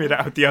now. Made it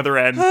out the other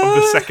end of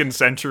the second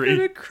century. I'm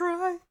gonna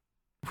cry.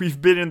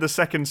 We've been in the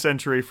second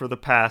century for the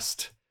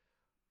past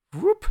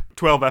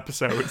 12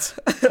 episodes.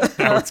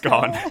 Now it's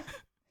gone.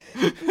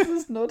 This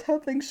is not how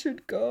things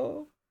should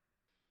go.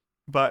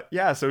 But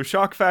yeah, so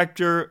shock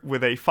factor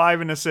with a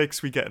 5 and a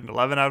 6, we get an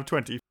 11 out of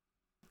 20.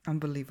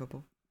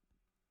 Unbelievable.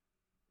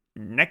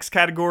 Next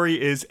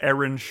category is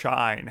Aaron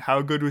Shine.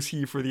 How good was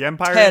he for the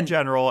Empire 10. in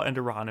general and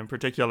Iran in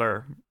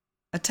particular?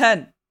 A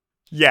 10.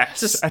 Yes,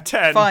 Just a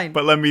 10. fine.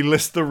 But let me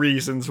list the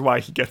reasons why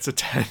he gets a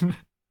 10.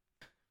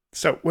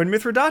 So, when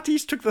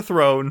Mithridates took the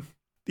throne,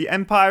 the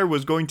empire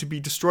was going to be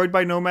destroyed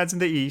by nomads in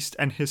the east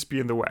and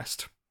Hispi in the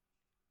west.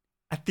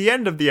 At the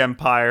end of the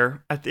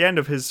empire, at the end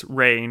of his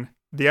reign,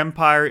 the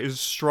empire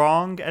is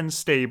strong and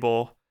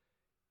stable.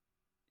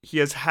 He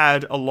has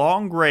had a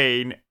long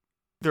reign.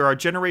 There are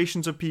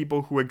generations of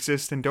people who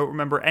exist and don't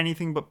remember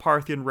anything but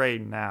Parthian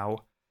reign now.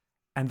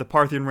 And the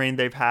Parthian reign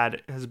they've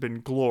had has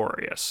been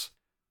glorious.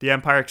 The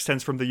empire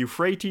extends from the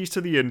Euphrates to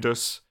the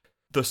Indus.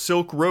 The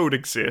Silk Road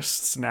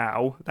exists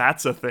now.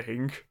 That's a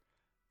thing.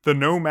 The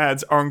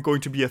nomads aren't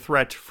going to be a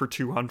threat for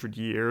 200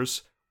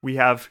 years. We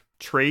have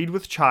trade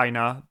with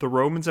China. The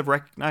Romans have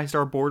recognized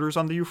our borders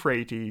on the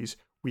Euphrates.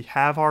 We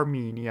have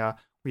Armenia.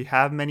 We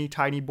have many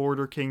tiny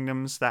border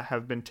kingdoms that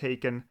have been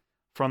taken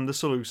from the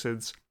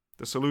Seleucids.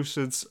 The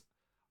Seleucids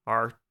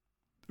are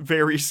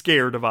very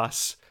scared of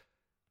us.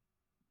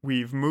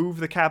 We've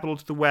moved the capital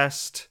to the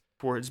west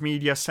for its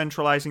media,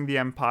 centralizing the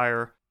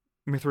empire.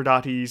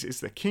 Mithridates is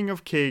the king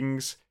of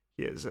kings.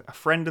 He is a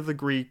friend of the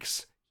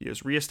Greeks. He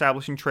is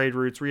reestablishing trade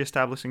routes,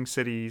 reestablishing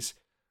cities,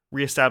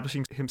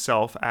 reestablishing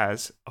himself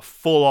as a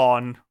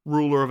full-on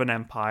ruler of an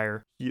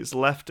empire. He has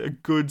left a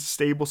good,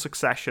 stable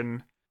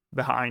succession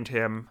behind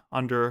him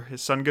under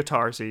his son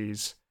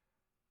Gatarzes.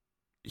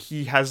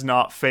 He has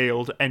not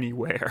failed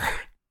anywhere.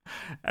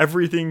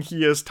 Everything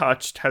he has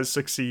touched has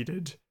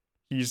succeeded.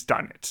 He's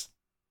done it.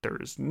 There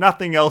is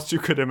nothing else you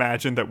could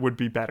imagine that would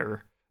be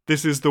better.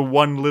 This is the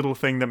one little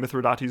thing that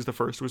Mithridates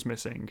I was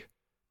missing.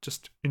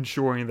 Just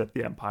ensuring that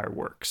the empire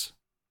works.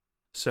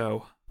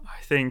 So,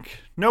 I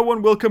think no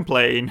one will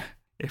complain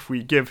if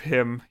we give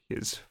him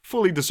his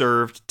fully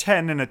deserved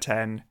 10 and a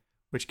 10,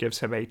 which gives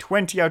him a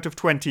 20 out of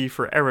 20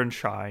 for Aaron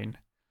Shine.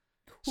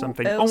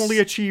 Something only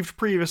achieved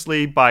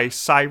previously by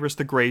Cyrus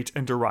the Great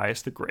and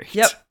Darius the Great.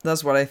 Yep,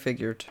 that's what I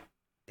figured.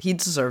 He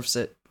deserves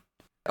it.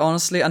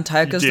 Honestly,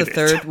 Antiochus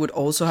III would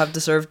also have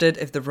deserved it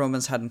if the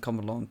Romans hadn't come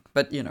along.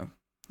 But, you know,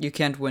 you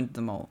can't win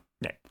them all.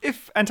 Yeah.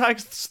 If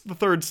Antiochus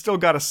III still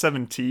got a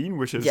 17,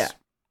 which is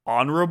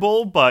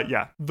honorable, but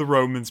yeah, the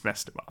Romans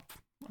messed him up,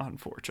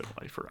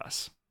 unfortunately for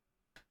us.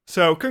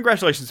 So,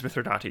 congratulations,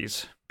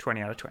 Mithridates.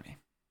 20 out of 20.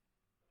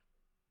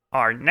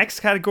 Our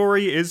next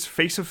category is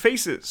Face of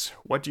Faces.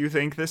 What do you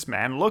think this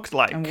man looked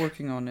like? I'm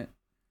working on it.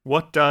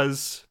 What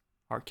does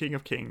our King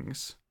of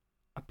Kings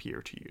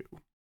appear to you?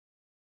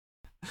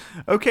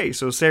 Okay,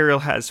 so Serial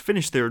has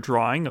finished their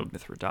drawing of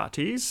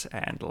Mithridates,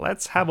 and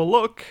let's have a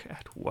look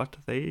at what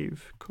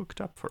they've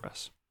cooked up for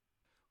us.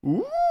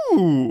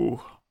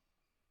 Ooh!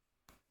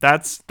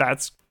 That's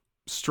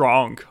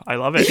strong. I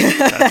love it.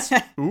 That's,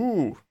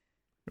 ooh,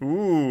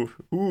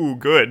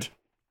 good.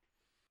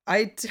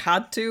 I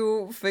had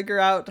to figure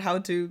out how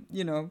to,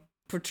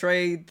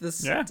 portray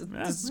this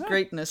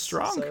greatness.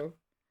 Strong. So.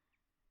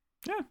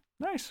 Yeah,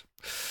 nice.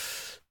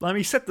 Let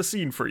me set the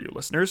scene for you,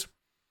 listeners.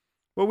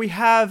 What we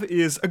have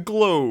is a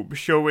globe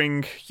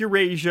showing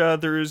Eurasia,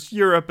 there's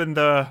Europe in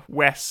the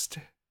west,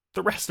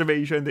 the rest of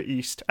Asia in the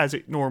east, as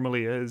it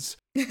normally is.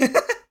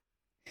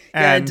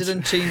 I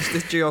didn't change the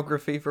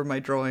geography for my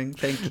drawing,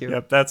 thank you.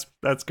 Yep,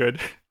 that's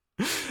good.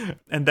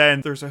 And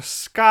then there's a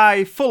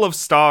sky full of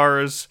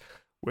stars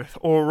with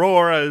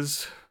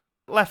auroras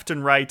left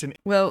and right. And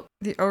well,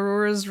 the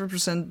auroras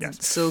represent the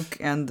silk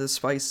and the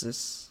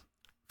spices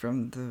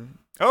from the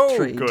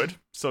trade. Good.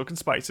 Silk and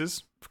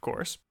spices, of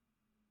course.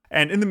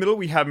 And in the middle,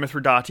 we have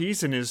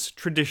Mithridates in his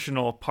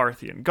traditional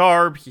Parthian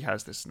garb. He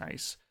has this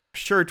nice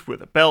shirt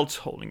with a belt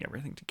holding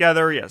everything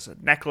together. He has a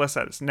necklace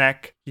at his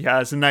neck. He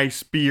has a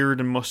nice beard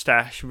and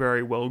mustache,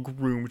 very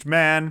well-groomed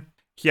man.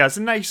 He has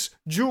a nice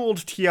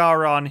jeweled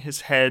tiara on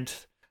his head.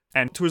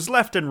 And to his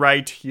left and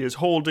right, he is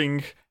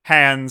holding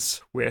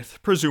hands with,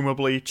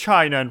 presumably,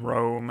 China and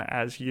Rome,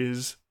 as he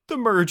is the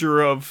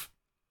merger of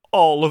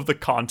all of the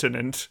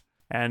continent.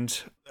 And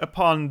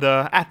upon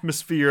the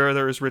atmosphere,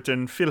 there is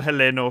written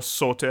Philhellenos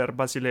Soter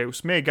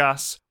Basileus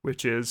Megas,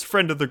 which is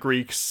friend of the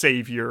Greeks,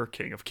 savior,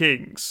 king of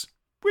kings.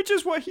 Which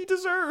is what he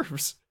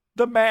deserves.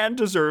 The man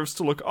deserves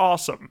to look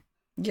awesome.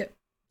 Yep.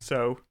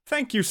 So,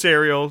 thank you,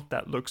 Serial.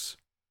 That looks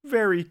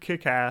very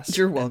kick-ass.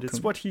 You're welcome. And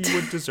it's what he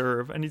would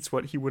deserve, and it's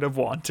what he would have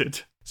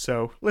wanted.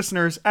 So,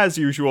 listeners, as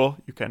usual,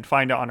 you can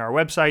find it on our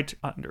website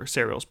under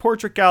Serial's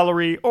Portrait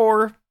Gallery,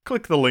 or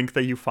click the link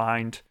that you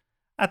find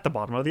at the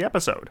bottom of the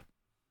episode.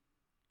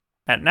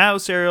 And now,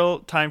 Serial,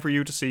 time for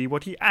you to see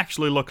what he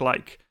actually looked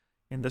like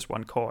in this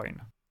one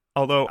coin.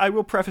 Although, I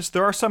will preface,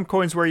 there are some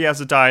coins where he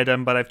has a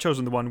diadem, but I've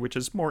chosen the one which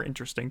is more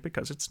interesting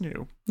because it's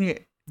new. Yeah.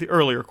 The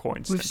earlier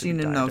coins. We've seen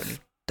enough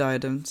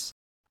diadems.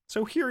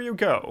 So here you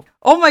go.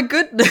 Oh my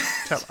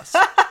goodness! Tell us.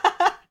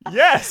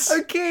 Yes!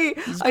 Okay,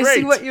 I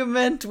see what you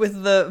meant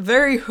with the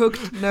very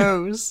hooked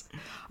nose.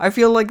 I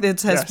feel like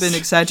this has been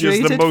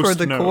exaggerated for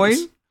the coin,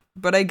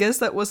 but I guess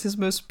that was his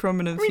most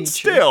prominent feature.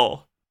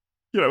 Still,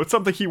 it's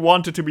something he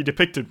wanted to be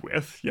depicted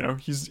with.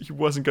 He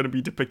wasn't going to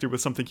be depicted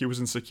with something he was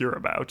insecure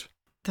about.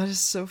 That is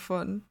so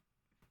fun.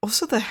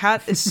 Also, the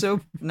hat is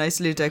so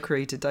nicely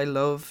decorated. I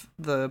love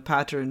the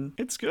pattern.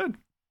 It's good.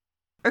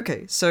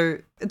 Okay, so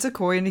it's a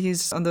coin.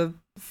 He's on the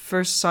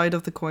first side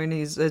of the coin.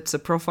 It's a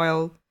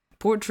profile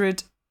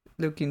portrait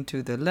looking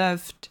to the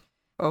left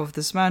of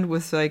this man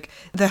with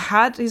the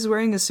hat he's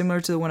wearing is similar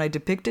to the one I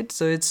depicted.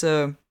 So it's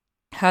a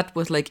hat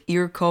with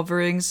ear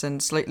coverings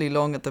and slightly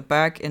long at the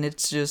back, and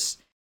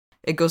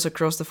it goes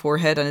across the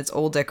forehead, and it's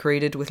all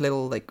decorated with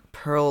little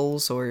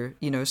pearls or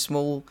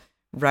small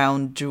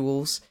round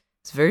jewels.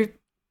 It's very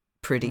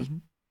pretty. Mm-hmm.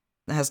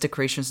 It has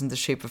decorations in the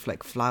shape of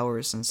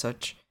flowers and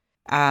such,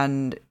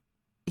 and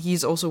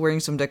he's also wearing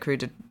some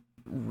decorated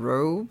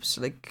robes,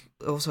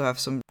 also have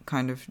some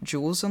kind of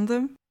jewels on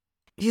them.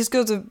 He's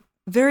got a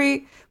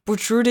very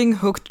protruding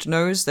hooked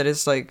nose that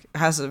is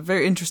has a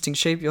very interesting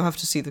shape. You'll have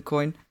to see the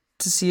coin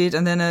to see it.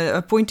 And then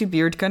a pointy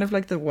beard, kind of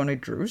like the one I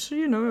drew. So,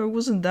 it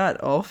wasn't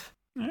that off.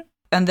 Yeah.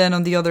 And then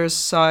on the other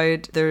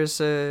side, there's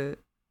a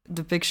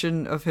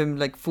depiction of him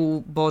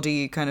full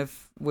body, kind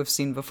of we've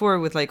seen before,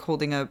 with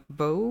holding a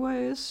bow, I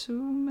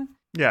assume.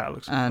 Yeah, it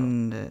looks like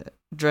and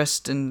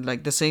dressed in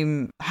the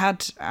same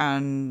hat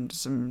and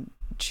some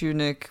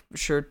tunic,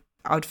 shirt,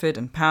 outfit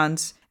and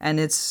pants, and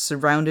it's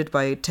surrounded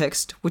by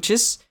text, which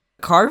is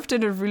carved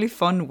in a really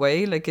fun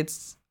way.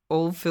 It's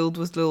all filled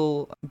with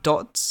little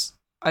dots.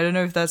 I don't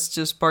know if that's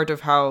just part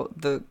of how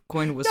the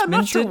coin was minted. I'm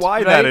not sure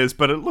why that is,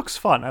 but it looks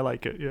fun. I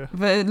like it, yeah.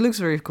 But it looks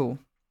very cool.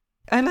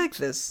 I like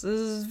this. This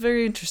is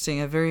very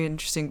interesting. A very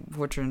interesting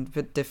portrait, a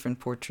bit different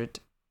portrait.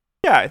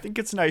 Yeah, I think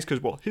it's nice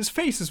because, his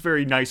face is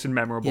very nice and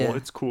memorable. Yeah.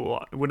 It's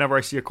cool. Whenever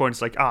I see a coin,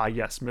 it's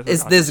yes,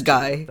 Mithridates. It's this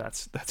guy.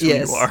 That's who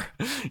you are.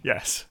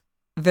 Yes.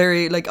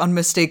 Very,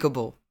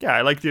 unmistakable. Yeah,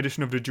 I like the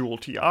addition of the jewel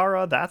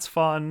tiara. That's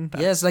fun.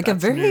 That's a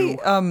very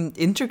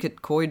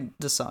intricate coin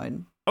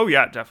design. Oh,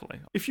 yeah,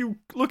 definitely. If you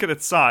look at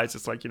its size,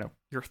 it's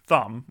your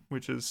thumb,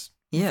 which is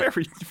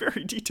very,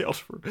 very detailed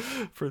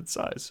for its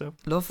size. So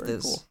love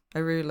this. Cool. I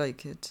really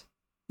like it.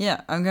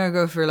 Yeah, I'm going to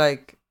go for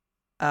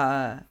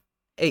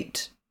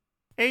 8.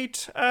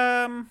 8,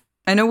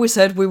 I know we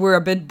said we were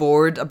a bit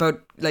bored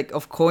about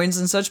of coins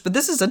and such, but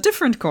this is a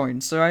different coin,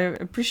 so I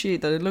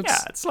appreciate that it looks...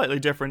 Yeah, it's slightly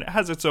different. It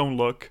has its own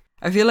look.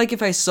 I feel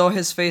if I saw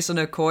his face on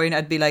a coin,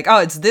 I'd be oh,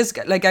 it's this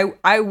guy.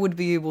 I would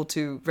be able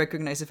to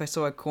recognize if I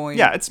saw a coin.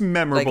 Yeah, it's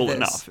memorable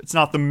enough. It's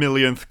not the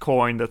millionth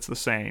coin that's the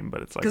same,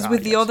 but it's because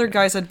with the other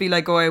guys, I'd be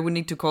oh, I would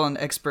need to call an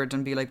expert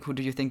and be who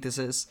do you think this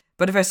is?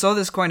 But if I saw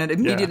this coin, I'd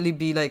immediately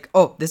be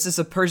oh, this is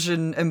a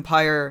Persian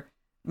Empire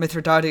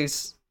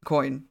Mithridates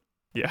coin.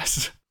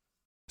 Yes.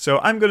 So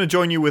I'm going to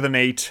join you with an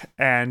 8,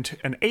 and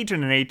an 8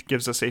 and an 8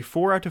 gives us a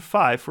 4 out of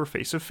 5 for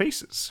Face of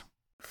Faces.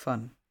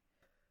 Fun.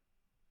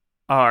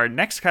 Our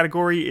next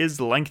category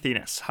is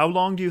lengthiness. How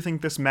long do you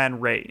think this man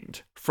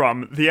reigned?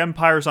 From the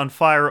empire's on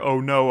fire, oh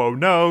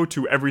no,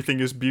 to everything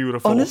is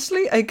beautiful.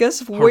 Honestly, I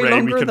guess way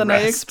longer than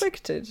I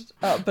expected.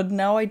 But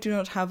now I do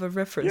not have a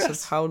reference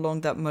of how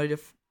long that might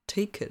have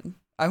taken.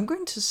 I'm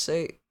going to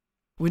say...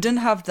 We didn't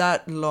have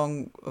that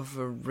long of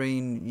a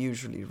reign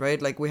usually,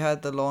 right? We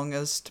had the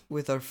longest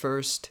with our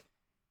first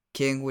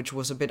king, which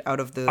was a bit out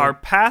of the... Our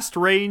past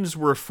reigns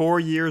were 4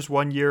 years,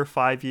 1 year,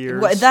 5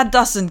 years. Well, that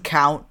doesn't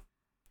count.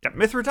 Yeah,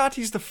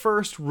 Mithridates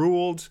I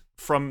ruled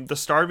from the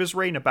start of his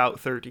reign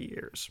about 30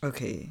 years.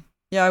 Okay.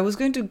 Yeah, I was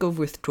going to go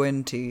with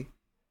 20,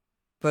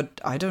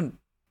 but I don't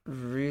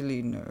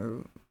really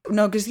know.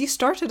 No, because he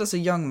started as a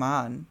young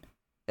man,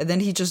 and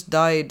then he just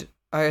died,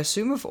 I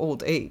assume, of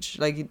old age.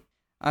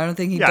 I don't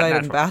think he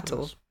died in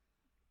battle.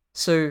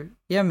 So,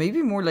 yeah,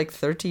 maybe more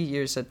 30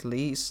 years at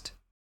least.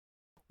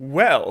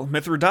 Well,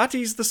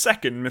 Mithridates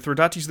II,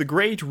 Mithridates the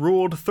Great,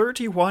 ruled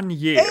 31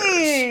 years.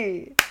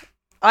 Hey!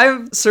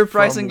 I'm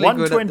surprisingly good at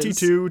this. From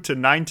 122 to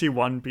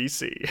 91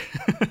 BC.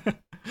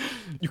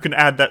 You can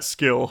add that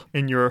skill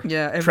in your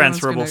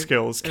transferable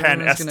skills.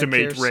 Can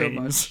estimate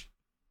reigns.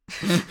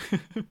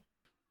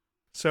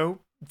 So,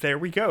 there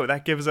we go.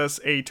 That gives us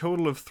a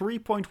total of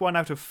 3.1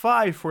 out of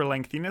 5 for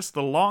lengthiness,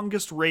 the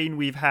longest reign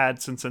we've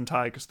had since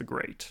Antiochus the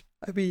Great.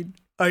 I mean,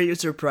 are you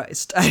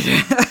surprised?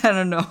 I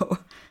don't know.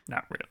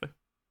 Not really.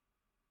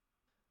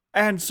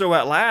 And so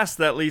at last,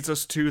 that leads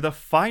us to the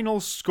final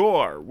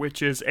score,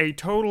 which is a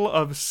total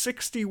of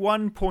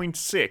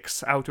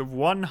 61.6 out of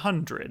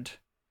 100,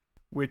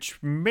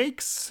 which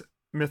makes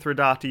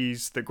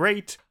Mithridates the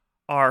Great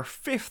our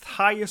 5th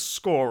highest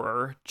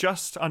scorer,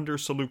 just under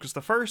Seleucus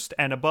I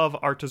and above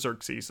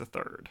Artaxerxes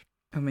III.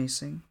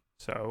 Amazing.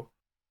 So,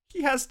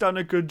 he has done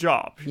a good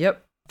job.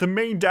 Yep. The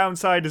main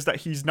downside is that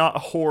he's not a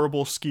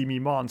horrible,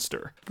 schemy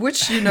monster.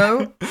 Which,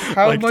 how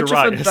Like much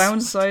Darius. of a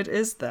downside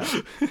is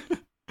that?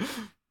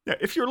 Yeah,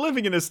 if you're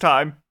living in his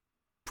time,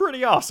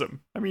 pretty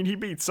awesome. I mean, he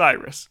beat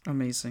Cyrus.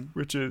 Amazing.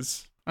 Which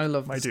is I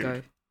love my this dude.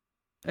 guy.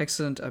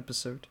 Excellent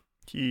episode.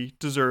 He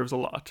deserves a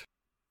lot.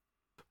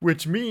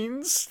 Which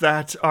means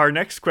that our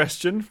next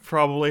question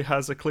probably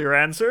has a clear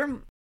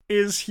answer.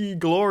 Is he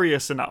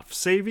glorious enough?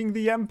 Saving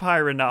the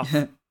empire enough?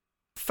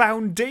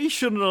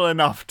 Foundational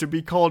enough to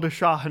be called a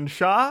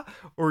Shahanshah?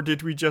 Or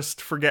did we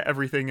just forget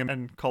everything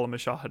and call him a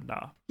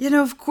Shahanah?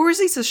 Of course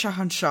he's a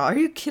Shahanshah. Are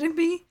you kidding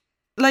me?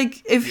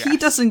 Like, if he Yes,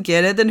 doesn't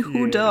get it, then he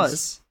who is.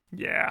 does?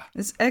 Yeah.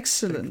 It's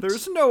excellent.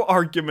 There's no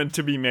argument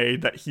to be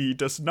made that he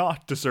does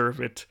not deserve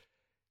it.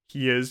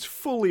 He is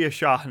fully a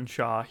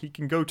Shahanshah. He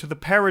can go to the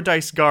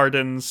Paradise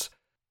Gardens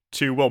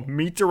to,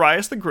 meet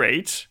Darius the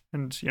Great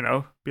and,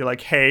 be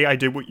like, hey, I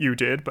did what you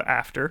did, but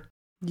after.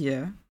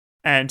 Yeah.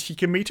 And he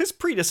can meet his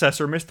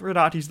predecessor,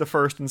 Mithridates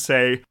I, and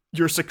say,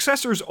 your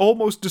successors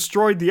almost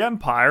destroyed the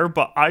empire,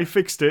 but I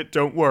fixed it.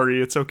 Don't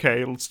worry, it's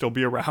okay. It'll still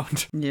be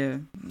around. Yeah.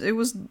 It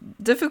was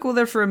difficult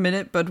there for a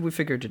minute, but we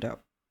figured it out.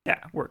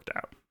 Yeah, worked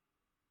out.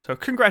 So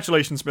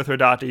congratulations,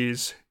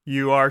 Mithridates.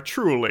 You are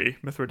truly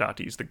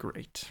Mithridates the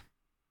Great.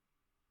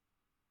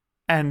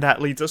 And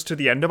that leads us to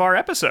the end of our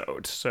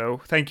episode.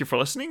 So thank you for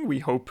listening. We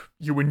hope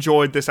you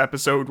enjoyed this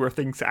episode where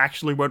things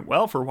actually went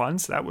well for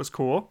once. That was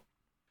cool.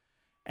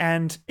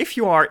 And if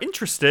you are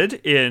interested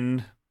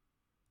in,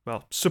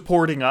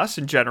 supporting us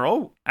in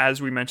general,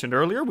 as we mentioned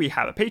earlier, we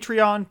have a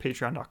Patreon,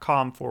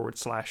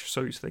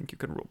 patreon.com/so you think you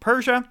can rule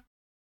Persia.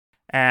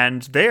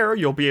 And there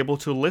you'll be able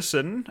to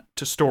listen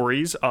to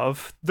stories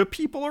of the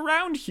people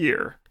around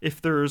here.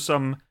 If there's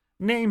some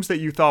names that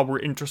you thought were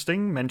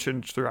interesting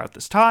mentioned throughout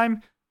this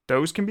time,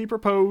 those can be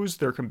proposed.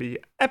 There can be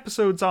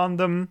episodes on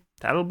them.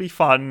 That'll be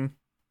fun.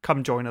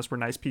 Come join us. We're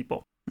nice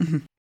people.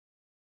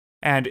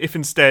 And if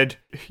instead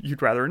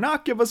you'd rather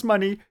not give us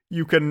money,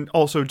 you can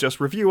also just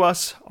review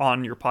us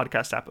on your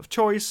podcast app of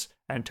choice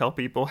and tell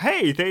people,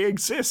 hey, they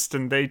exist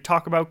and they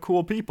talk about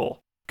cool people.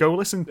 Go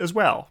listen as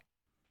well.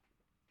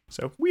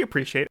 So we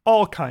appreciate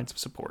all kinds of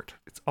support.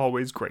 It's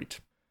always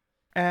great.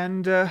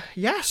 And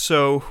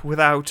so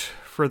without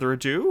further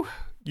ado,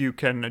 you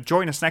can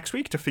join us next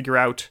week to figure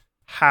out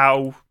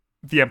how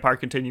the empire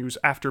continues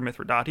after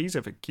Mithridates,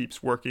 if it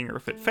keeps working or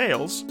if it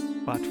fails.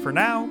 But for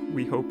now,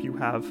 we hope you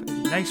have a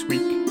nice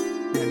week,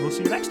 and we'll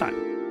see you next time.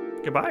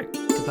 Goodbye.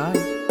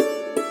 Goodbye.